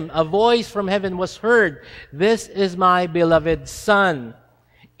baptism, a voice from heaven was heard, "This is my beloved Son,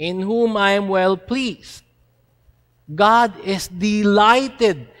 in whom I am well pleased." God is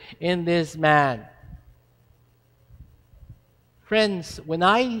delighted in this man. Friends, when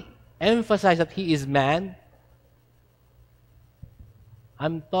I emphasize that he is man,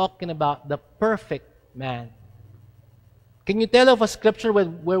 I'm talking about the perfect man. Can you tell of a scripture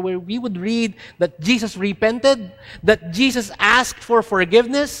where we would read that Jesus repented, that Jesus asked for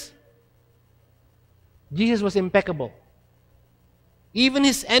forgiveness? Jesus was impeccable. Even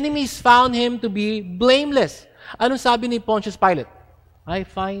his enemies found him to be blameless. Ano sabi ni Pontius Pilate? I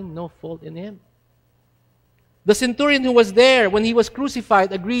find no fault in him. The centurion who was there when he was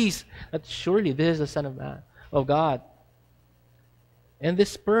crucified agrees that surely this is the Son of Man, of God. And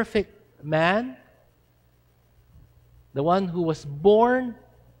this perfect man, the one who was born,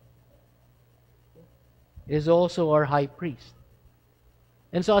 is also our high priest.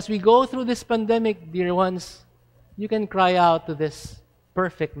 And so as we go through this pandemic, dear ones, you can cry out to this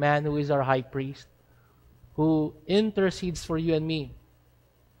perfect man who is our high priest, who intercedes for you and me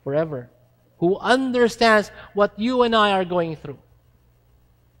forever, who understands what you and I are going through.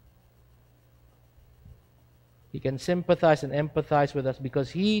 He can sympathize and empathize with us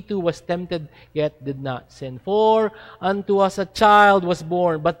because he too was tempted yet did not sin. For unto us a child was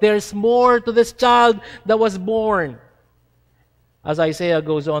born, but there's more to this child that was born. As Isaiah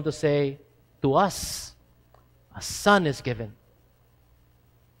goes on to say, to us a son is given.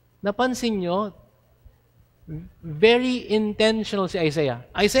 Napansin nyo, very intentional si Isaiah.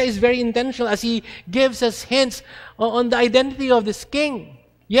 Isaiah is very intentional as he gives us hints on the identity of this king.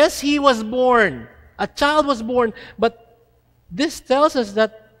 Yes, he was born. A child was born, but this tells us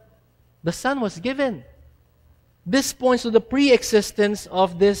that the Son was given. This points to the pre-existence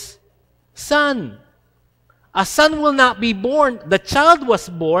of this Son. A son will not be born. The child was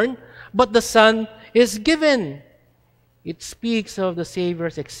born, but the Son is given. It speaks of the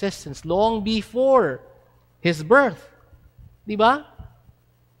Savior's existence long before His birth. Diba?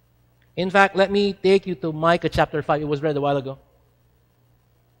 In fact, let me take you to Micah chapter 5. It was read a while ago.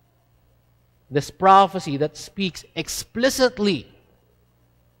 This prophecy that speaks explicitly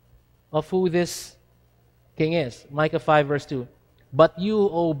of who this king is. Micah 5 verse 2. But you,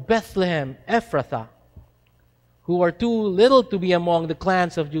 O Bethlehem, Ephrathah, who are too little to be among the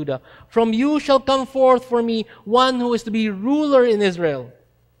clans of Judah, from you shall come forth for me one who is to be ruler in Israel.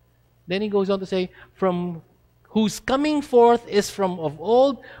 Then he goes on to say, from whose coming forth is from of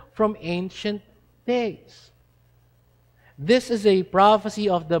old, from ancient days. This is a prophecy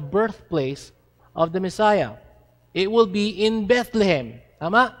of the birthplace of the Messiah. It will be in Bethlehem.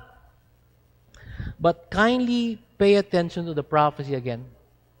 Tama? But kindly pay attention to the prophecy again,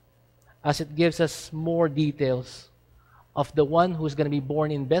 as it gives us more details of the one who's going to be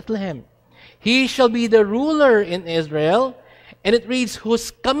born in Bethlehem. He shall be the ruler in Israel, and it reads,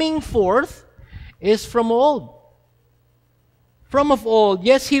 whose coming forth is from old. From of old.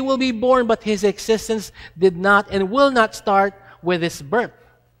 Yes, he will be born, but his existence did not and will not start with his birth.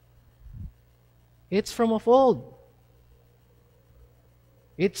 It's from of old.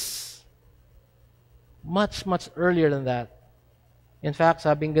 It's much, much earlier than that. In fact,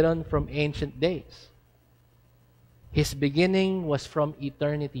 sabing ganon, from ancient days. His beginning was from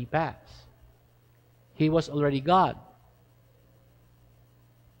eternity past. He was already God.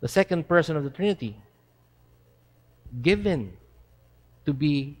 The second person of the Trinity, given to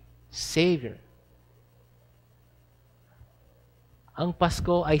be Savior. Ang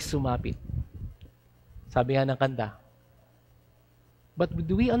Pasko ay sumapit. Sabi nga ng kanta. But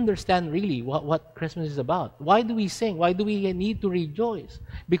do we understand really what Christmas is about? Why do we sing? Why do we need to rejoice?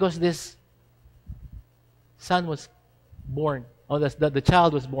 Because this son was born. Oh, the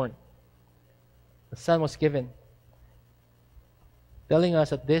child was born. The son was given. Telling us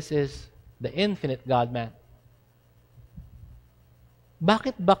that this is the infinite God-man.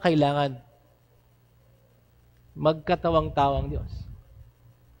 Bakit ba kailangan magkatawang-tawang Diyos?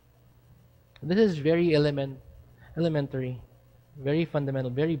 This is very elementary, very fundamental,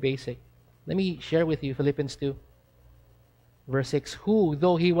 very basic. Let me share with you Philippians 2, verse 6. Who,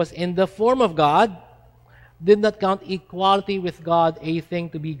 though he was in the form of God, did not count equality with God a thing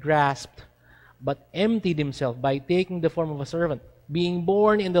to be grasped, but emptied himself by taking the form of a servant. Being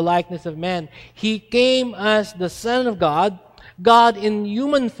born in the likeness of man, he came as the Son of God, God in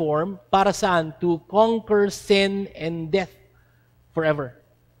human form, para saan? To conquer sin and death forever.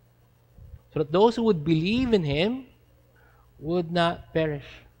 So that those who would believe in him would not perish,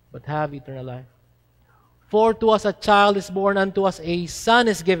 but have eternal life. For to us a child is born, unto us a son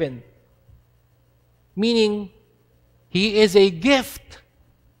is given. Meaning, he is a gift.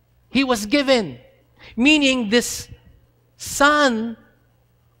 He was given. Meaning, this son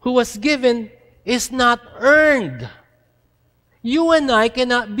who was given is not earned. You and I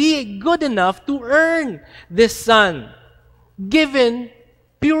cannot be good enough to earn this son. Given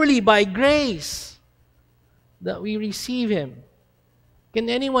purely by grace that we receive him. Can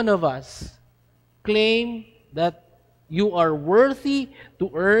any one of us claim that you are worthy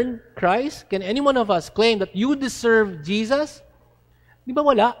to earn Christ? Can any one of us claim that you deserve Jesus? Di ba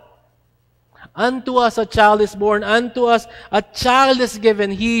wala? Unto us a child is born, unto us a child is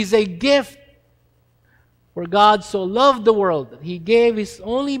given. He is a gift. For God so loved the world that He gave His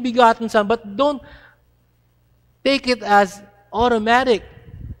only begotten Son. But don't take it as automatic.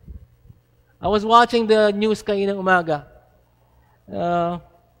 I was watching the news kaninang umaga.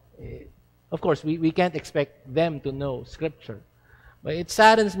 Of course, we can't expect them to know Scripture. But it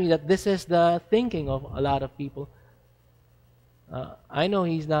saddens me that this is the thinking of a lot of people. I know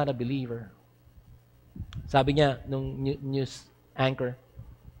he's not a believer. Sabi niya nung news anchor,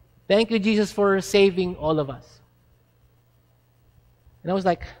 "Thank you, Jesus, for saving all of us." And I was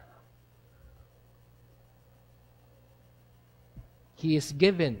like, He is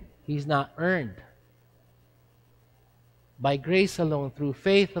given. He's not earned. By grace alone, through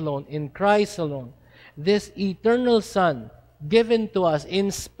faith alone, in Christ alone. This eternal Son given to us in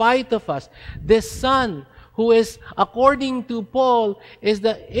spite of us. This Son who is, according to Paul, is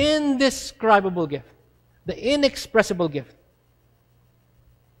the indescribable gift. The inexpressible gift.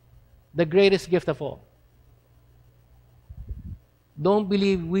 The greatest gift of all. Don't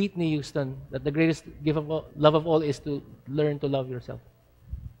believe Whitney Houston that the greatest gift of all, love of all is to learn to love yourself.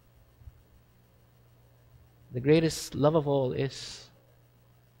 The greatest love of all is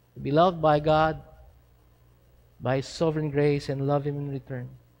to be loved by God, by His sovereign grace, and love Him in return.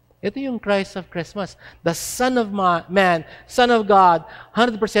 Ito yung Christ of Christmas. The Son of Man, Son of God,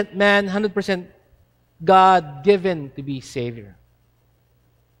 100% man, 100% God, given to be Savior.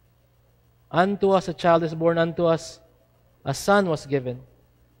 Unto us a child is born, unto us a son was given.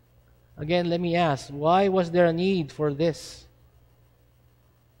 Again, let me ask, why was there a need for this?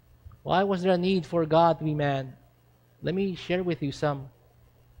 Why was there a need for God to be man? Let me share with you some.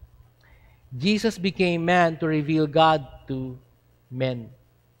 Jesus became man to reveal God to men.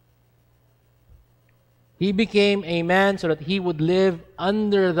 He became a man so that He would live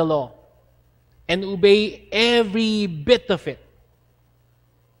under the law and obey every bit of it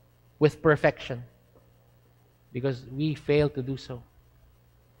with perfection, because we fail to do so.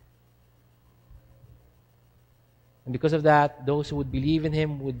 And because of that, those who would believe in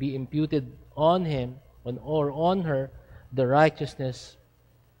Him would be imputed on him or on her the righteousness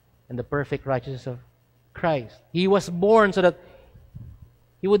and the perfect righteousness of Christ. He was born so that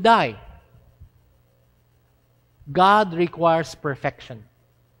He would die. God requires perfection.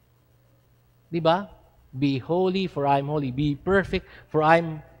 Diba? Be holy, for I am holy. Be perfect, for I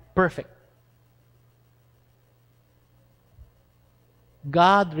am perfect.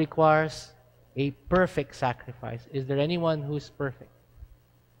 God requires a perfect sacrifice. Is there anyone who's perfect?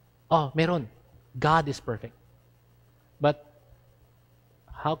 Oh, meron. God is perfect. But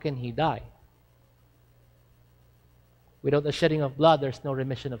how can He die? Without the shedding of blood, there's no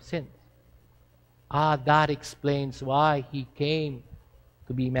remission of sins. That explains why He came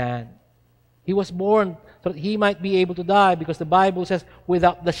to be man. He was born so that He might be able to die, because the Bible says,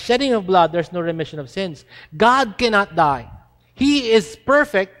 without the shedding of blood, there's no remission of sins. God cannot die. He is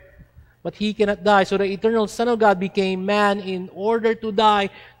perfect, but he cannot die. So the eternal Son of God became man in order to die,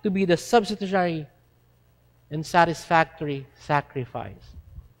 to be the substitutionary and satisfactory sacrifice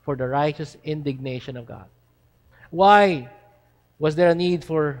for the righteous indignation of God. Why was there a need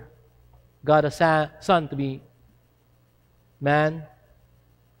for God the Son to be man?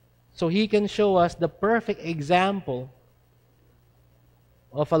 So he can show us the perfect example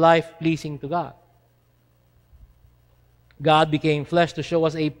of a life pleasing to God. God became flesh to show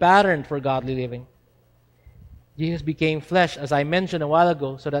us a pattern for godly living. Jesus became flesh, as I mentioned a while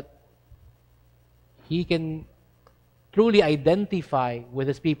ago, so that he can truly identify with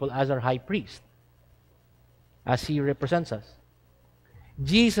his people as our high priest, as he represents us.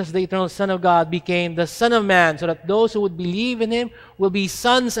 Jesus, the eternal Son of God, became the Son of Man, so that those who would believe in him will be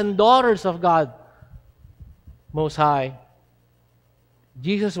sons and daughters of God Most High.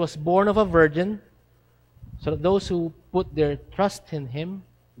 Jesus was born of a virgin, so that those who put their trust in him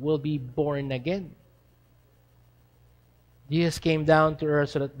will be born again. Jesus came down to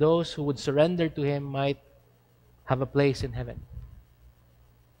earth so that those who would surrender to him might have a place in heaven.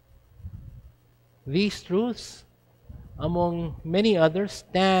 These truths, among many others,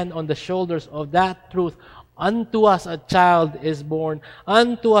 stand on the shoulders of that truth. Unto us a child is born,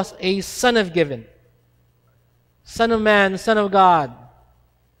 unto us a son is given. Son of man, Son of God,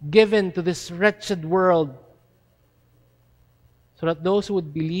 given to this wretched world, so that those who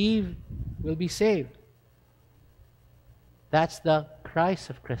would believe will be saved. That's the Christ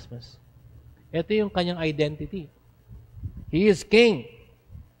of Christmas. Ito yung kanyang identity. He is King.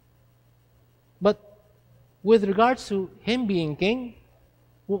 But with regards to him being King,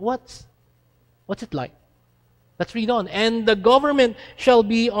 what's it like? Let's read on. And the government shall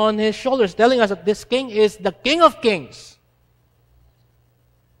be on his shoulders, telling us that this King is the King of Kings.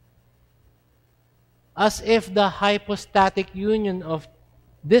 As if the hypostatic union of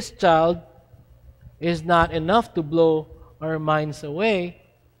this child is not enough to blow our minds away.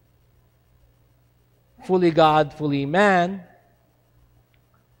 Fully God, fully man.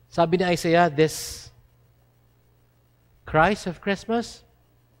 Sabi ni Isaiah, this Christ of Christmas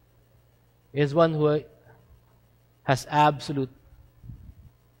is one who has absolute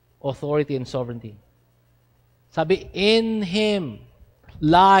authority and sovereignty. Sabi, in him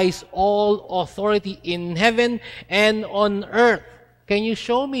lies all authority in heaven and on earth. Can you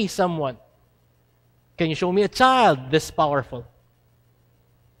show me someone? Can you show me a child this powerful?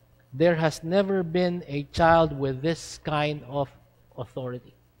 There has never been a child with this kind of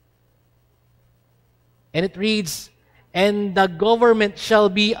authority. And it reads, and the government shall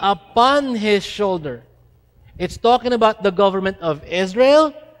be upon his shoulder. It's talking about the government of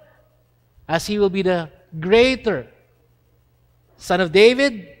Israel, as he will be the greater son of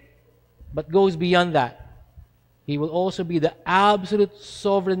David, but goes beyond that. He will also be the absolute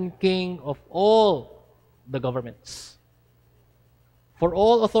sovereign king of all the governments. For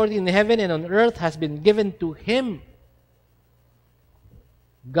all authority in heaven and on earth has been given to him.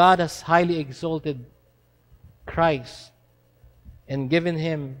 God has highly exalted Christ and given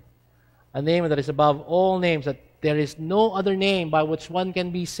him a name that is above all names, that there is no other name by which one can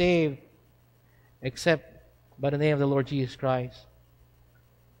be saved except by the name of the Lord Jesus Christ.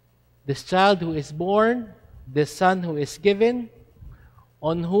 This child who is born, this son who is given,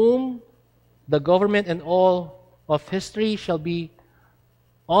 on whom the government and all of history shall be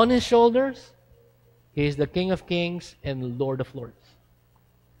on his shoulders, he is the King of Kings and Lord of Lords.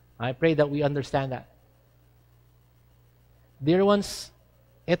 I pray that we understand that. Dear ones,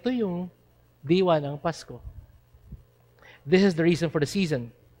 ito yung diwa ng Pasko. This is the reason for the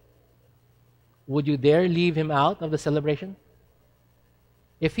season. Would you dare leave him out of the celebration?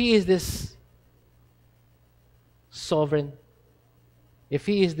 If he is this sovereign, if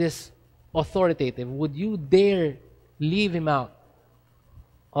he is this authoritative, would you dare leave him out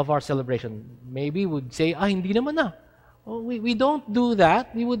of our celebration? Maybe would say, hindi naman na. Oh, we don't do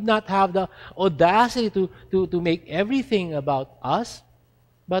that. We would not have the audacity to make everything about us.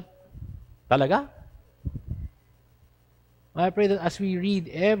 But talaga? I pray that as we read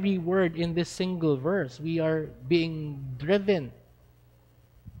every word in this single verse, we are being driven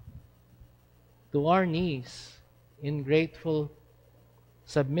to our knees in grateful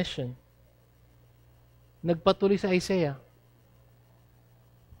submission. Nagpatuloy sa Isaiah.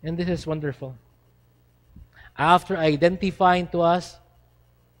 And this is wonderful. After identifying to us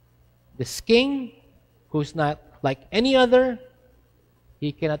this king who's not like any other,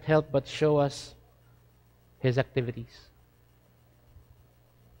 he cannot help but show us his activities.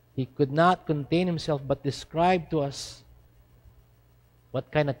 He could not contain himself but describe to us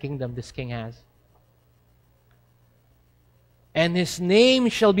what kind of kingdom this king has. And His name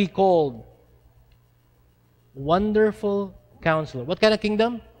shall be called Wonderful Counselor. What kind of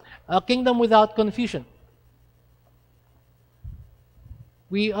kingdom? A kingdom without confusion.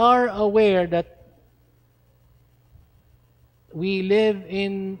 We are aware that we live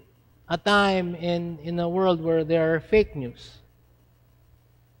in a time in a world where there are fake news.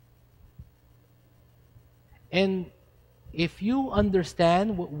 And if you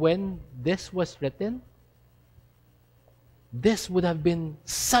understand when this was written, this would have been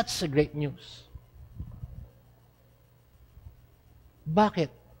such a great news. Bakit?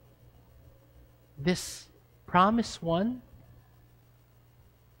 This promised one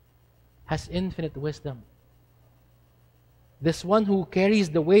has infinite wisdom. This one who carries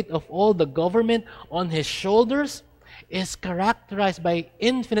the weight of all the government on his shoulders is characterized by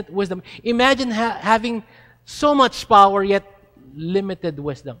infinite wisdom. Imagine having so much power yet limited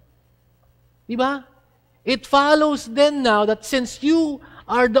wisdom. Diba? It follows then now that since you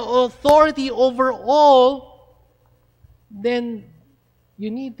are the authority over all, then you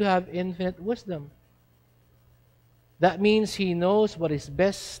need to have infinite wisdom. That means He knows what is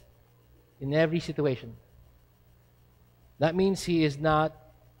best in every situation. That means He is not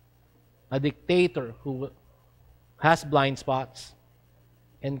a dictator who has blind spots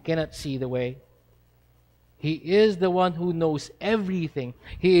and cannot see the way. He is the one who knows everything.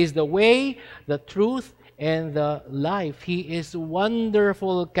 He is the way, the truth, and the life. He is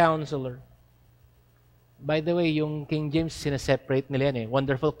Wonderful Counselor. By the way, yung King James, sineseparate nila yan eh.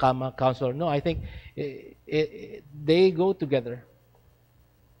 Wonderful, Counselor. No, I think they go together.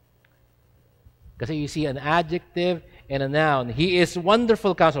 Kasi you see an adjective and a noun. He is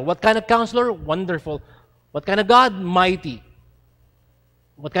Wonderful Counselor. What kind of Counselor? Wonderful. What kind of God? Mighty.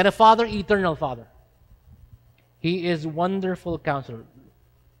 What kind of Father? Eternal Father. He is Wonderful Counselor.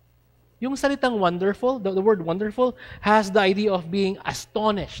 Yung salitang wonderful, the word wonderful, has the idea of being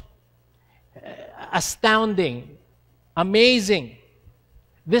astonished, astounding, amazing.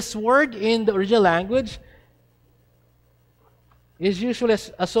 This word in the original language is usually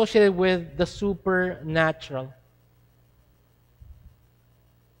associated with the supernatural.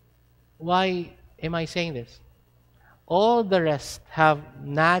 Why am I saying this? All the rest have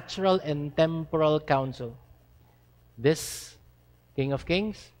natural and temporal counsel. This King of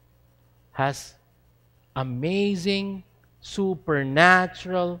Kings has amazing,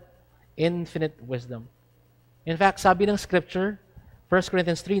 supernatural, infinite wisdom. In fact, sabi ng Scripture, 1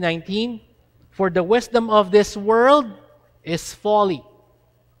 Corinthians 3:19, for the wisdom of this world is folly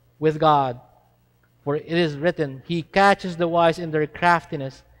with God. For it is written, He catches the wise in their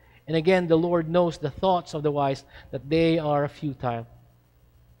craftiness. And again, the Lord knows the thoughts of the wise, that they are futile.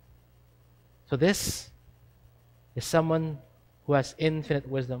 So this is someone who has infinite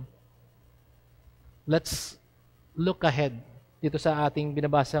wisdom. Let's look ahead dito sa ating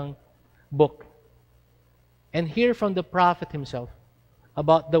binabasang book and hear from the prophet himself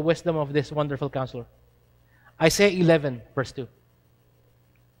about the wisdom of this wonderful counselor. Isaiah 11, verse 2.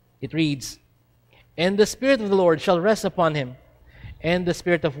 It reads, and the Spirit of the Lord shall rest upon him, and the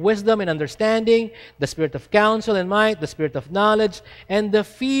Spirit of wisdom and understanding, the Spirit of counsel and might, the Spirit of knowledge, and the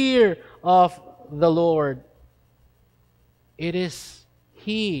fear of the Lord. It is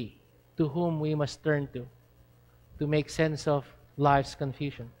He to whom we must turn to make sense of life's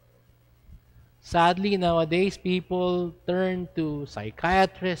confusion. Sadly, nowadays, people turn to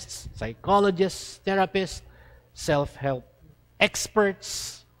psychiatrists, psychologists, therapists, self-help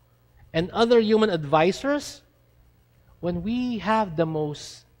experts, and other human advisors when we have the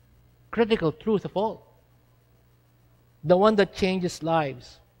most critical truth of all, the one that changes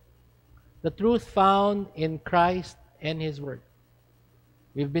lives, the truth found in Christ and His Word.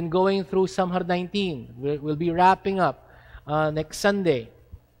 We've been going through Psalm 119. We'll be wrapping up next Sunday.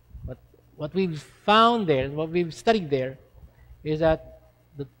 But what we've found there, what we've studied there, is that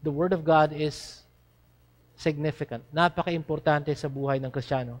the Word of God is significant. Napaka-importante sa buhay ng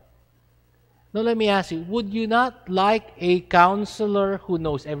Kristiyano. Now let me ask you, would you not like a counselor who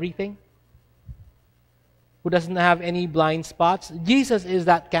knows everything? Who doesn't have any blind spots? Jesus is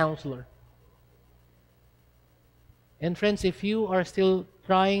that counselor. And friends, if you are still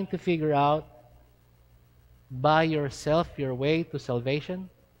trying to figure out by yourself your way to salvation,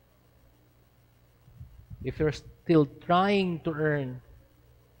 if you're still trying to earn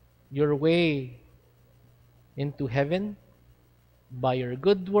your way into heaven by your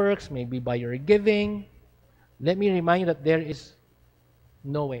good works, maybe by your giving, let me remind you that there is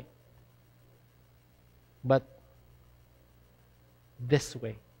no way but this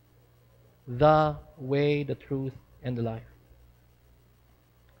way, the way, the truth, and the life.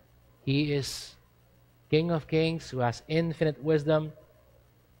 He is King of kings who has infinite wisdom,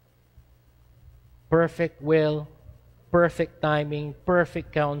 perfect will, perfect timing,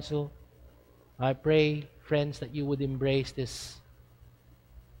 perfect counsel. I pray, friends, that you would embrace this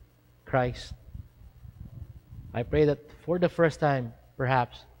Christ. I pray that for the first time,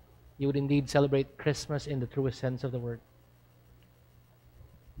 perhaps, you would indeed celebrate Christmas in the truest sense of the word.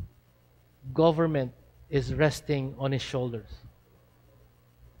 Government is resting on his shoulders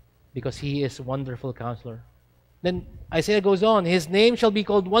because he is wonderful counselor. Then Isaiah goes on, his name shall be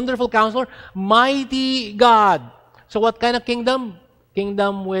called Wonderful Counselor, Mighty God. So what kind of kingdom?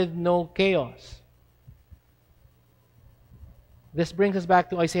 Kingdom with no chaos. This brings us back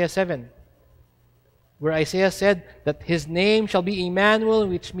to Isaiah 7, where Isaiah said that his name shall be Emmanuel,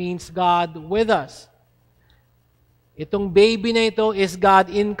 which means God with us. Itong baby na ito is God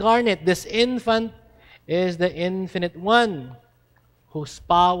incarnate. This infant is the infinite one whose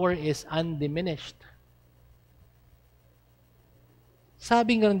power is undiminished.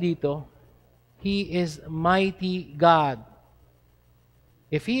 Sabi nga dito, he is mighty God.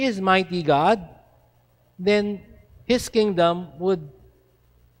 If he is mighty God, then his kingdom would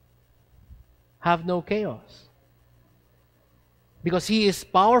have no chaos. Because he is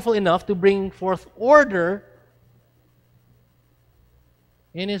powerful enough to bring forth order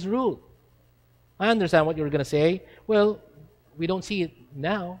in his rule. I understand what you're going to say. Well, we don't see it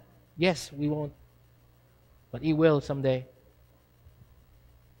now. Yes, we won't. But he will someday.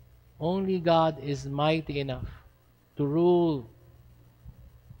 Only God is mighty enough to rule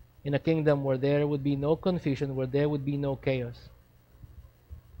in a kingdom where there would be no confusion, where there would be no chaos.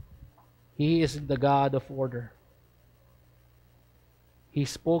 He is the God of order. He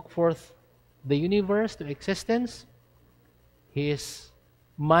spoke forth the universe to existence. He is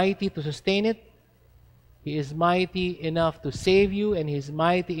mighty to sustain it. He is mighty enough to save you, and He is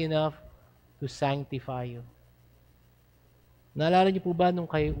mighty enough to sanctify you. Naalala niyo po ba nung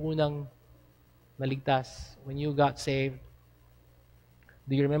kayo unang naligtas, when you got saved?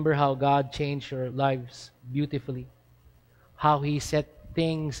 Do you remember how God changed your lives beautifully? How He set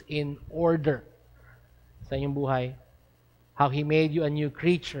things in order sa inyong buhay? How He made you a new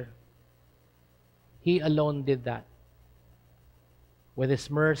creature? He alone did that with His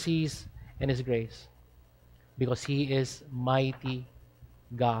mercies and His grace, because He is mighty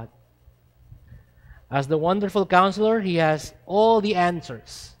God. As the wonderful counselor, He has all the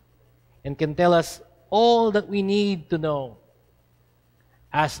answers and can tell us all that we need to know.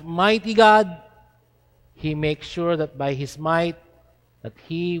 As mighty God, He makes sure that by His might that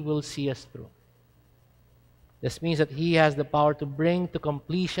He will see us through. This means that He has the power to bring to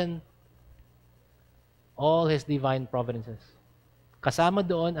completion all His divine providences. Kasama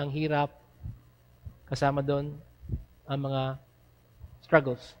doon ang hirap, kasama doon ang mga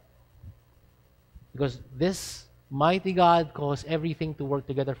struggles. Because this mighty God caused everything to work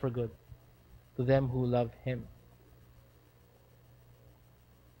together for good to them who love Him.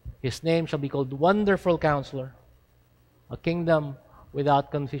 His name shall be called Wonderful Counselor, a kingdom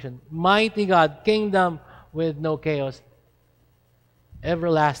without confusion. Mighty God, kingdom with no chaos.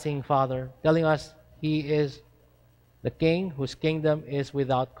 Everlasting Father, telling us He is the King whose kingdom is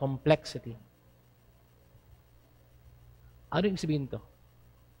without complexity. Ano yung sabihin to?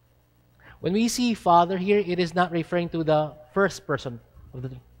 When we see Father here, it is not referring to the first person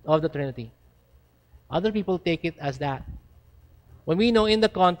of the Trinity. Other people take it as that. When we know in the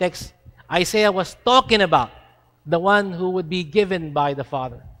context, Isaiah was talking about the one who would be given by the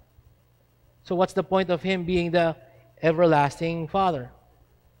Father. So what's the point of Him being the everlasting Father?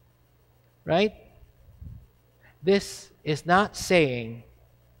 Right? This is not saying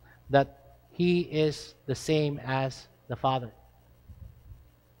that He is the same as the Father.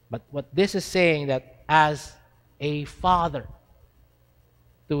 But what this is saying, that as a father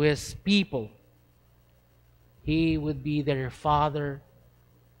to His people, He would be their Father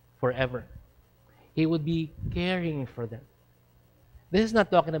forever. He would be caring for them. This is not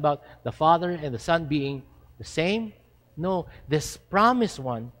talking about the Father and the Son being the same. No, this promised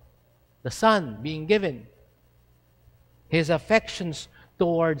one, the Son being given, His affections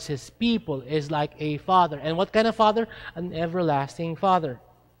towards His people is like a father. And what kind of father? An everlasting Father.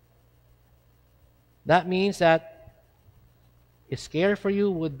 That means that His care for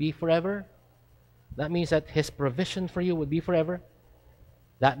you would be forever. That means that His provision for you would be forever.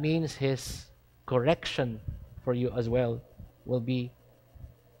 That means His correction for you as well will be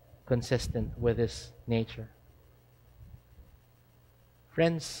consistent with His nature.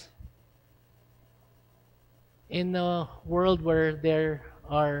 Friends, in a world where there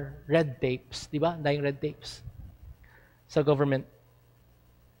are red tapes, di ba? Dahil red tapes sa government,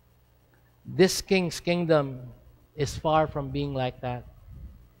 This king's kingdom is far from being like that.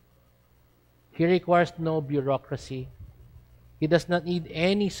 He requires no bureaucracy. He does not need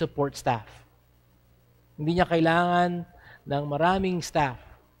any support staff. Hindi niya kailangan ng maraming staff.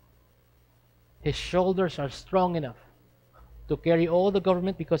 His shoulders are strong enough to carry all the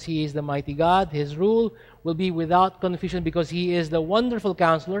government because He is the mighty God. His rule will be without confusion because He is the wonderful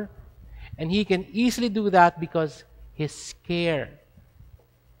counselor. And He can easily do that because His care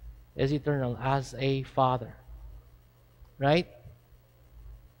is eternal as a Father. Right?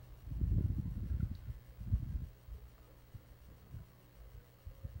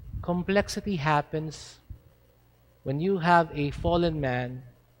 Complexity happens when you have a fallen man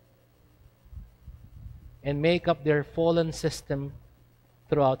and make up their fallen system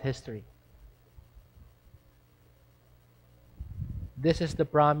throughout history. This is the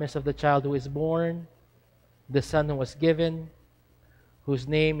promise of the child who is born, the Son who was given, whose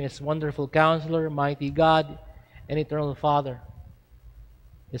name is Wonderful Counselor, Mighty God, and Eternal Father.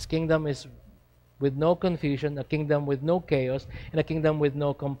 His kingdom is with no confusion, a kingdom with no chaos, and a kingdom with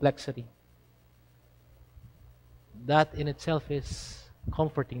no complexity. That in itself is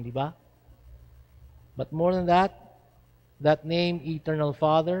comforting, di ba? But more than that, that name, Eternal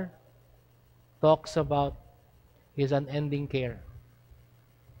Father, talks about His unending care.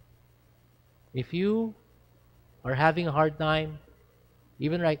 If you are having a hard time,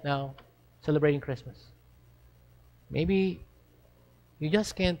 even right now, celebrating Christmas, maybe you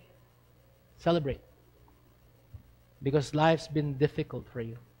just can't celebrate because life's been difficult for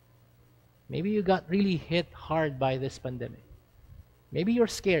you. Maybe you got really hit hard by this pandemic. Maybe you're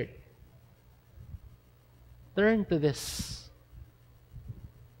scared. Turn to this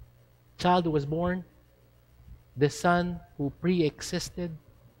child who was born, the Son who pre-existed,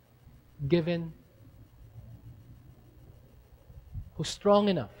 given, who's strong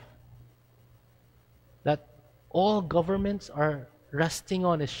enough that all governments are resting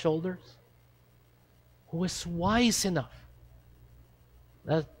on His shoulders, who is wise enough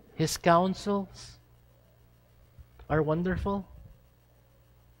that His counsels are wonderful.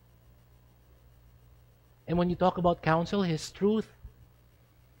 And when you talk about counsel, His truth,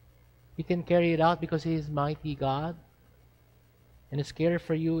 He can carry it out because He is mighty God. And His care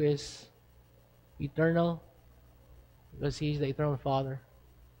for you is eternal because He is the eternal Father.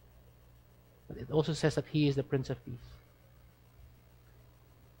 But it also says that He is the Prince of Peace.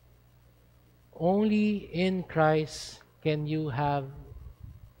 Only in Christ can you have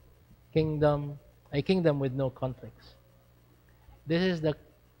a kingdom with no conflicts. This is the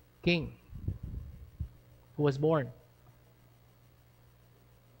King who was born.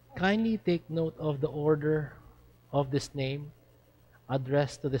 Kindly take note of the order of this name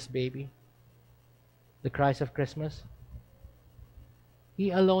addressed to this baby, the Christ of Christmas.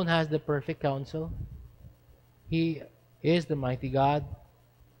 He alone has the perfect counsel. He is the mighty God.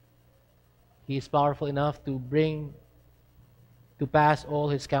 He is powerful enough to bring to pass all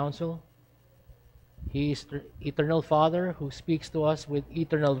His counsel. He is the eternal Father who speaks to us with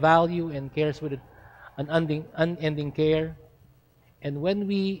eternal value and cares with an unending care. And when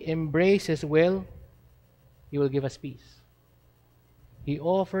we embrace His will, He will give us peace. He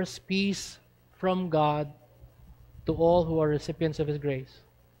offers peace from God to all who are recipients of His grace.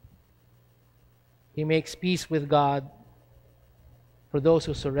 He makes peace with God for those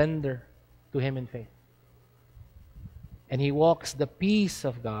who surrender to Him in faith. And He walks the peace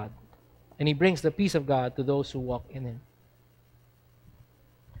of God, and He brings the peace of God to those who walk in Him.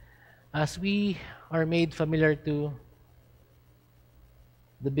 As we are made familiar to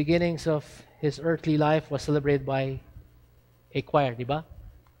the beginnings of His earthly life was celebrated by a choir, di ba?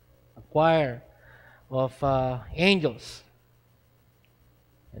 A choir of angels.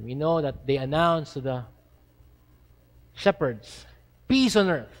 And we know that they announced to the shepherds, peace on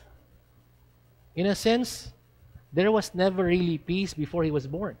earth. In a sense, there was never really peace before He was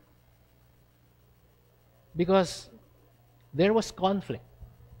born. Because there was conflict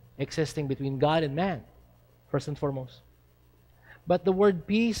existing between God and man, first and foremost. But the word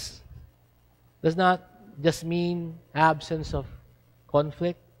peace does not just mean absence of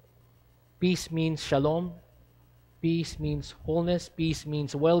conflict. Peace means shalom. Peace means wholeness. Peace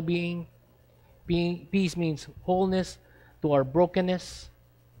means well-being. Peace means wholeness to our brokenness.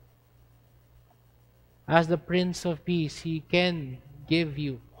 As the Prince of Peace, He can give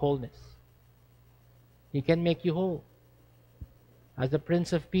you wholeness. He can make you whole. As the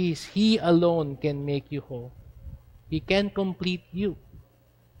Prince of Peace, He alone can make you whole. He can complete you.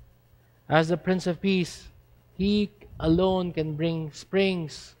 As the Prince of Peace, He alone can bring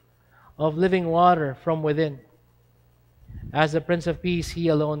springs of living water from within. As the Prince of Peace, He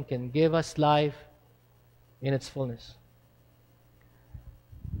alone can give us life in its fullness.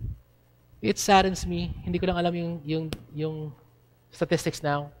 It saddens me, hindi ko lang alam yung statistics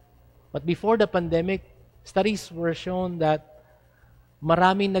now, but before the pandemic, studies were shown that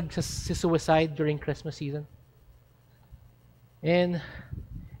maraming nag-suicide during Christmas season. And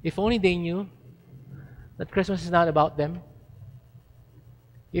if only they knew that Christmas is not about them.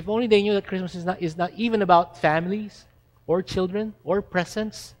 If only they knew that Christmas is not even about families or children or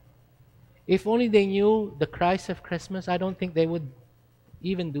presents. If only they knew the Christ of Christmas, I don't think they would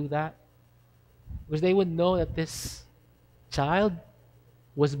even do that. Because they would know that this child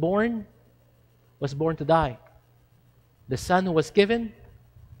was born to die. The Son who was given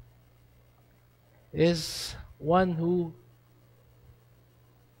is one who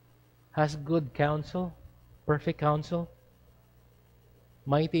has good counsel, perfect counsel,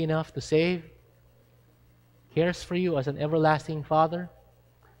 mighty enough to save, cares for you as an everlasting Father,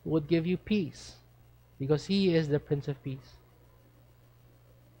 who would give you peace, because He is the Prince of Peace.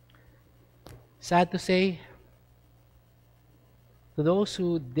 Sad to say, to those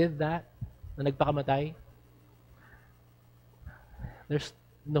who did that, na nagpakamatay, there's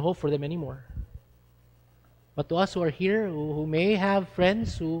no hope for them anymore. But to us who are here, who may have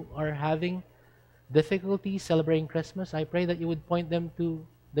friends who are having difficulty celebrating Christmas, I pray that you would point them to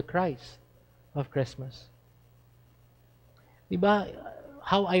the Christ of Christmas. Diba,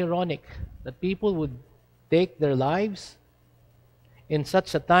 how ironic that people would take their lives in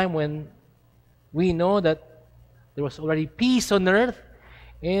such a time when we know that there was already peace on earth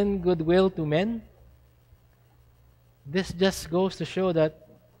and goodwill to men. This just goes to show that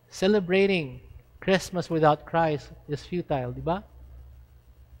celebrating Christmas without Christ is futile, di ba?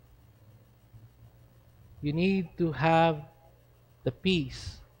 You need to have the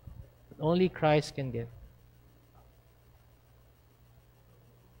peace that only Christ can give.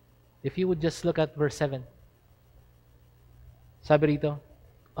 If you would just look at verse 7. Sabi rito,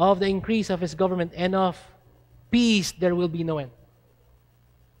 of the increase of His government and of peace there will be no end.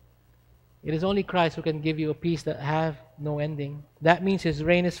 It is only Christ who can give you a peace that have no ending. That means His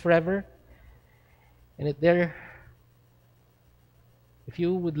reign is forever. And if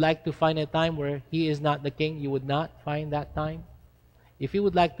you would like to find a time where He is not the king, you would not find that time. If you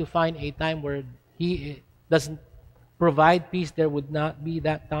would like to find a time where He doesn't provide peace, there would not be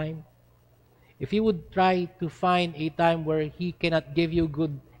that time. If you would try to find a time where He cannot give you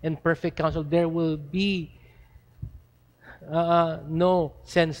good and perfect counsel, there will be no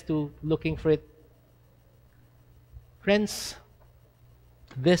sense to looking for it. Friends,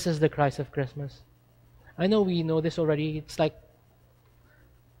 this is the Christ of Christmas. I know we know this already. It's like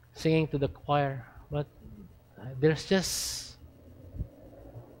singing to the choir, but there's just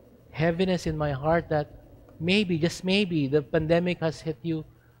heaviness in my heart that maybe, just maybe, the pandemic has hit you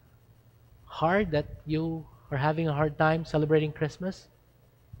hard, that you are having a hard time celebrating Christmas.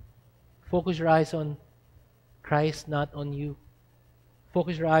 Focus your eyes on Christ, not on you.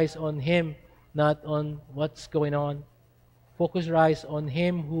 Focus your eyes on Him, not on what's going on. Focus your eyes on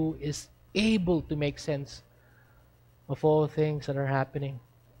Him who is able to make sense of all things that are happening.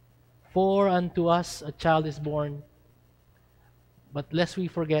 For unto us a child is born. But lest we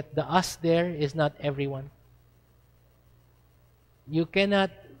forget, the us there is not everyone. You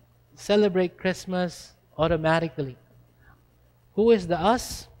cannot celebrate Christmas automatically. Who is the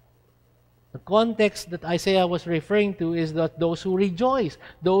us? The context that Isaiah was referring to is that those who rejoice,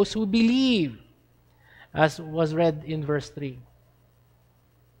 those who believe, as was read in verse 3.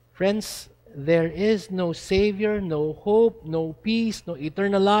 Friends, there is no Savior, no hope, no peace, no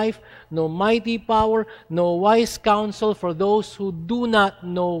eternal life, no mighty power, no wise counsel for those who do not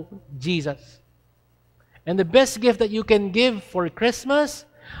know Jesus. And the best gift that you can give for Christmas,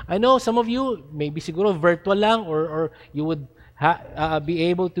 I know some of you, maybe siguro virtual lang, or you would be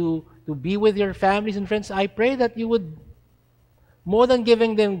able to be with your families and friends. I pray that you would, more than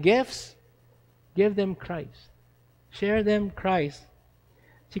giving them gifts, give them Christ. Share them Christ.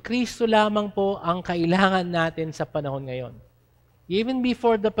 Si Kristo lamang po ang kailangan natin sa panahon ngayon. Even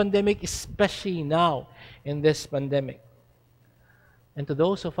before the pandemic, especially now in this pandemic. And to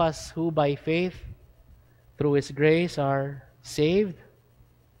those of us who by faith, through His grace, are saved,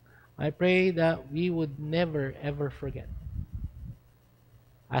 I pray that we would never ever forget,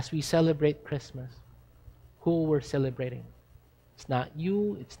 as we celebrate Christmas, who we're celebrating. It's not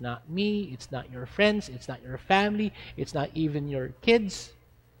you, it's not me, it's not your friends, it's not your family, it's not even your kids.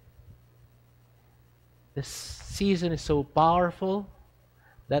 This season is so powerful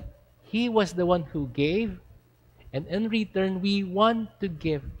that He was the one who gave, and in return, we want to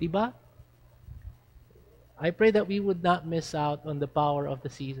give. Diba? I pray that we would not miss out on the power of the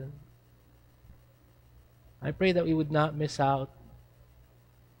season. I pray that we would not miss out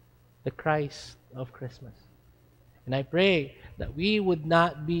the Christ of Christmas. And I pray that we would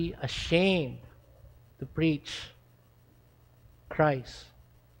not be ashamed to preach Christ,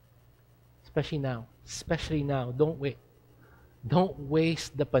 especially now. Especially now. Don't wait. Don't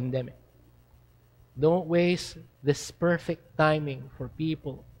waste the pandemic. Don't waste this perfect timing for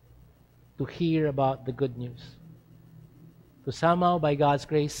people to hear about the good news. To somehow, by God's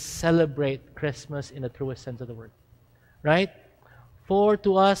grace, celebrate Christmas in the truest sense of the word. Right? For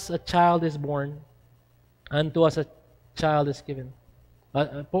to us a child is born, unto us a child is given.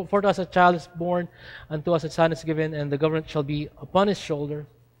 For to us a child is born, unto us a son is given, and the government shall be upon his shoulder,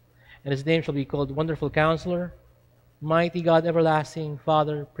 and his name shall be called Wonderful Counselor, Mighty God, Everlasting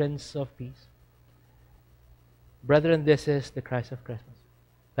Father, Prince of Peace. Brethren, this is the Christ of Christmas.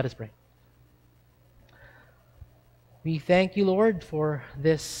 Let us pray. We thank you, Lord, for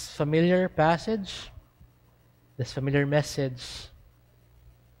this familiar passage, this familiar message.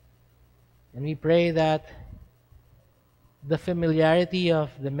 And we pray that the familiarity of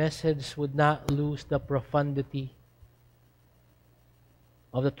the message would not lose the profundity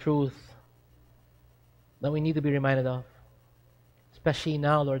of the truth that we need to be reminded of. Especially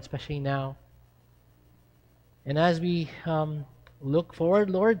now, Lord, especially now. And as we look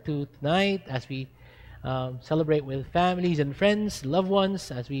forward, Lord, to tonight, as we celebrate with families and friends, loved ones,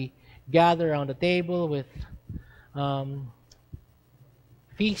 as we gather around the table with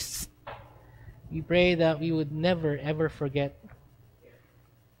feasts, we pray that we would never ever forget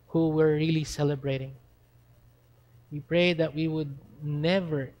who we're really celebrating. We pray that we would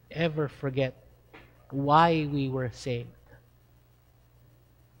never ever forget why we were saved,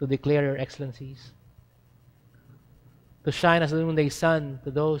 to declare your excellencies, to shine as the noonday sun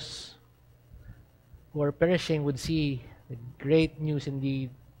to those who are perishing would see the great news indeed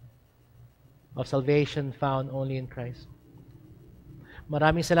of salvation found only in Christ.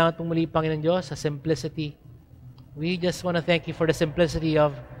 Maraming salamat po muli, Panginoon Diyos, sa simplicity. We just want to thank you for the simplicity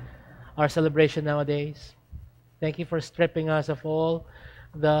of our celebration nowadays. Thank you for stripping us of all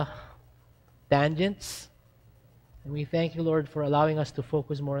the tangents. And we thank you, Lord, for allowing us to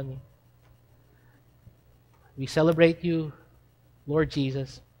focus more on you. We celebrate you, Lord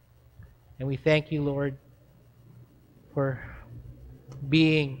Jesus. And we thank you, Lord, for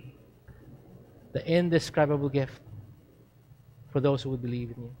being the indescribable gift for those who would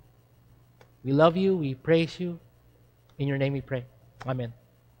believe in you. We love you. We praise you. In your name we pray. Amen.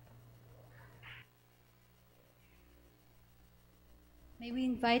 May we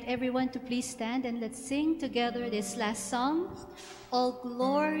invite everyone to please stand and let's sing together this last song, All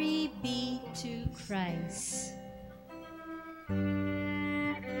Glory Be to Christ.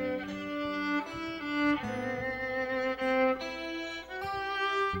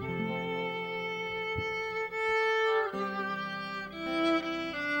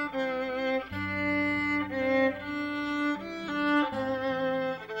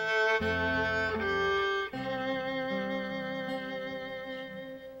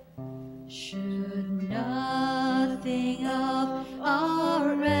 Should nothing of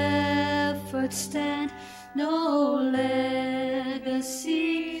our efforts stand, no legacy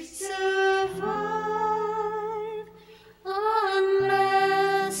survive,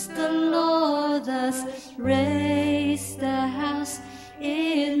 unless the Lord thus raised the house,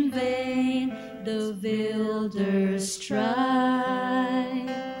 in vain the builders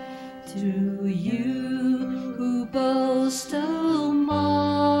strive. To you who boast tomorrow's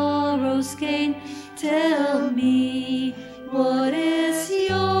gain, tell me, what is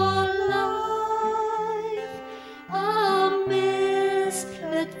your life? A mist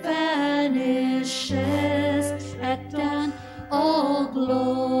that vanishes at dawn. All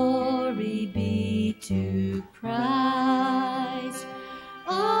glory be to Christ.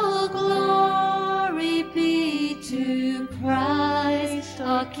 All glory be to Christ,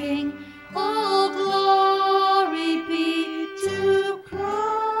 our King. All glory be to Christ.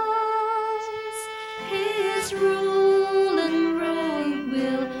 His rule and reign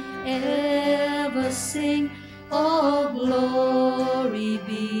will ever sing. All glory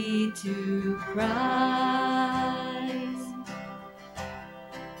be to Christ.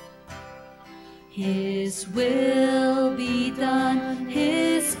 His will be done,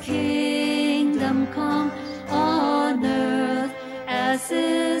 His kingdom come, on earth as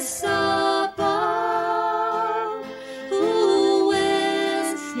is above. Who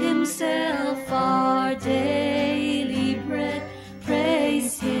is Himself our daily bread,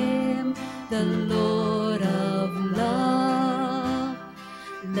 praise Him, the Lord of love.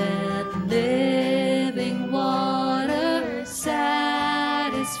 Let living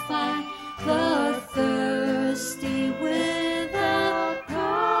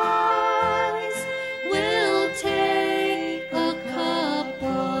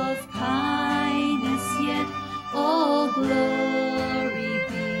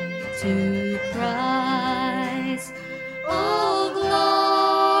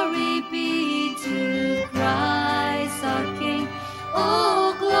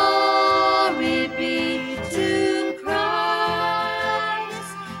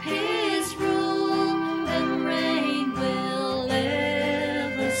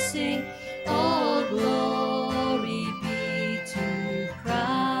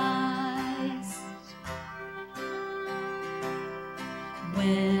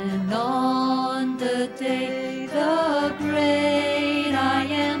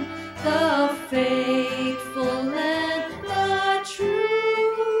the faithful and the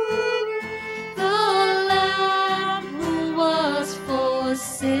true, the Lamb who was for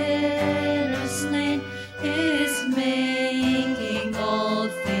sinners slain is making all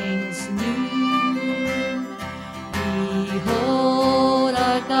things new. Behold,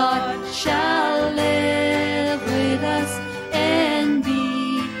 our God shall live with us and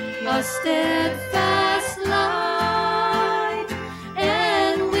be a steadfast light,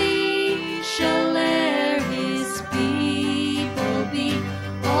 and we shall ere his people be.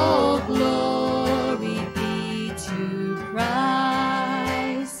 All glory be to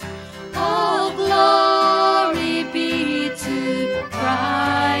Christ. All glory be to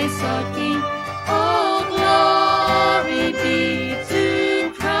Christ our King. All glory be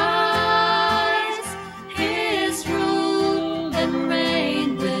to Christ. His rule and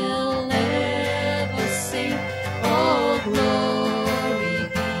reign will ever sing. All glory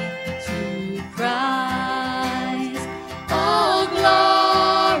be to Christ. All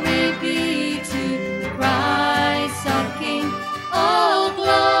glory be to Christ our King. All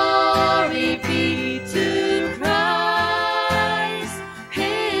glory be to Christ.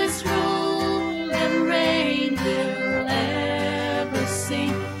 His rule and reign will ever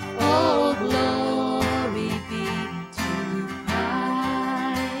sing. All glory be to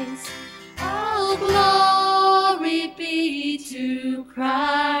Christ. All glory be to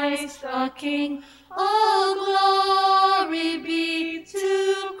Christ our King. All glory be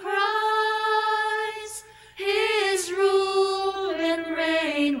to Christ. His rule and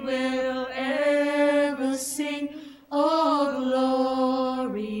reign will ever sing. All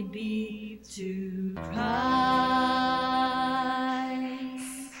glory be to Christ.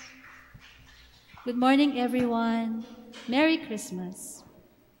 Good morning, everyone. Merry Christmas.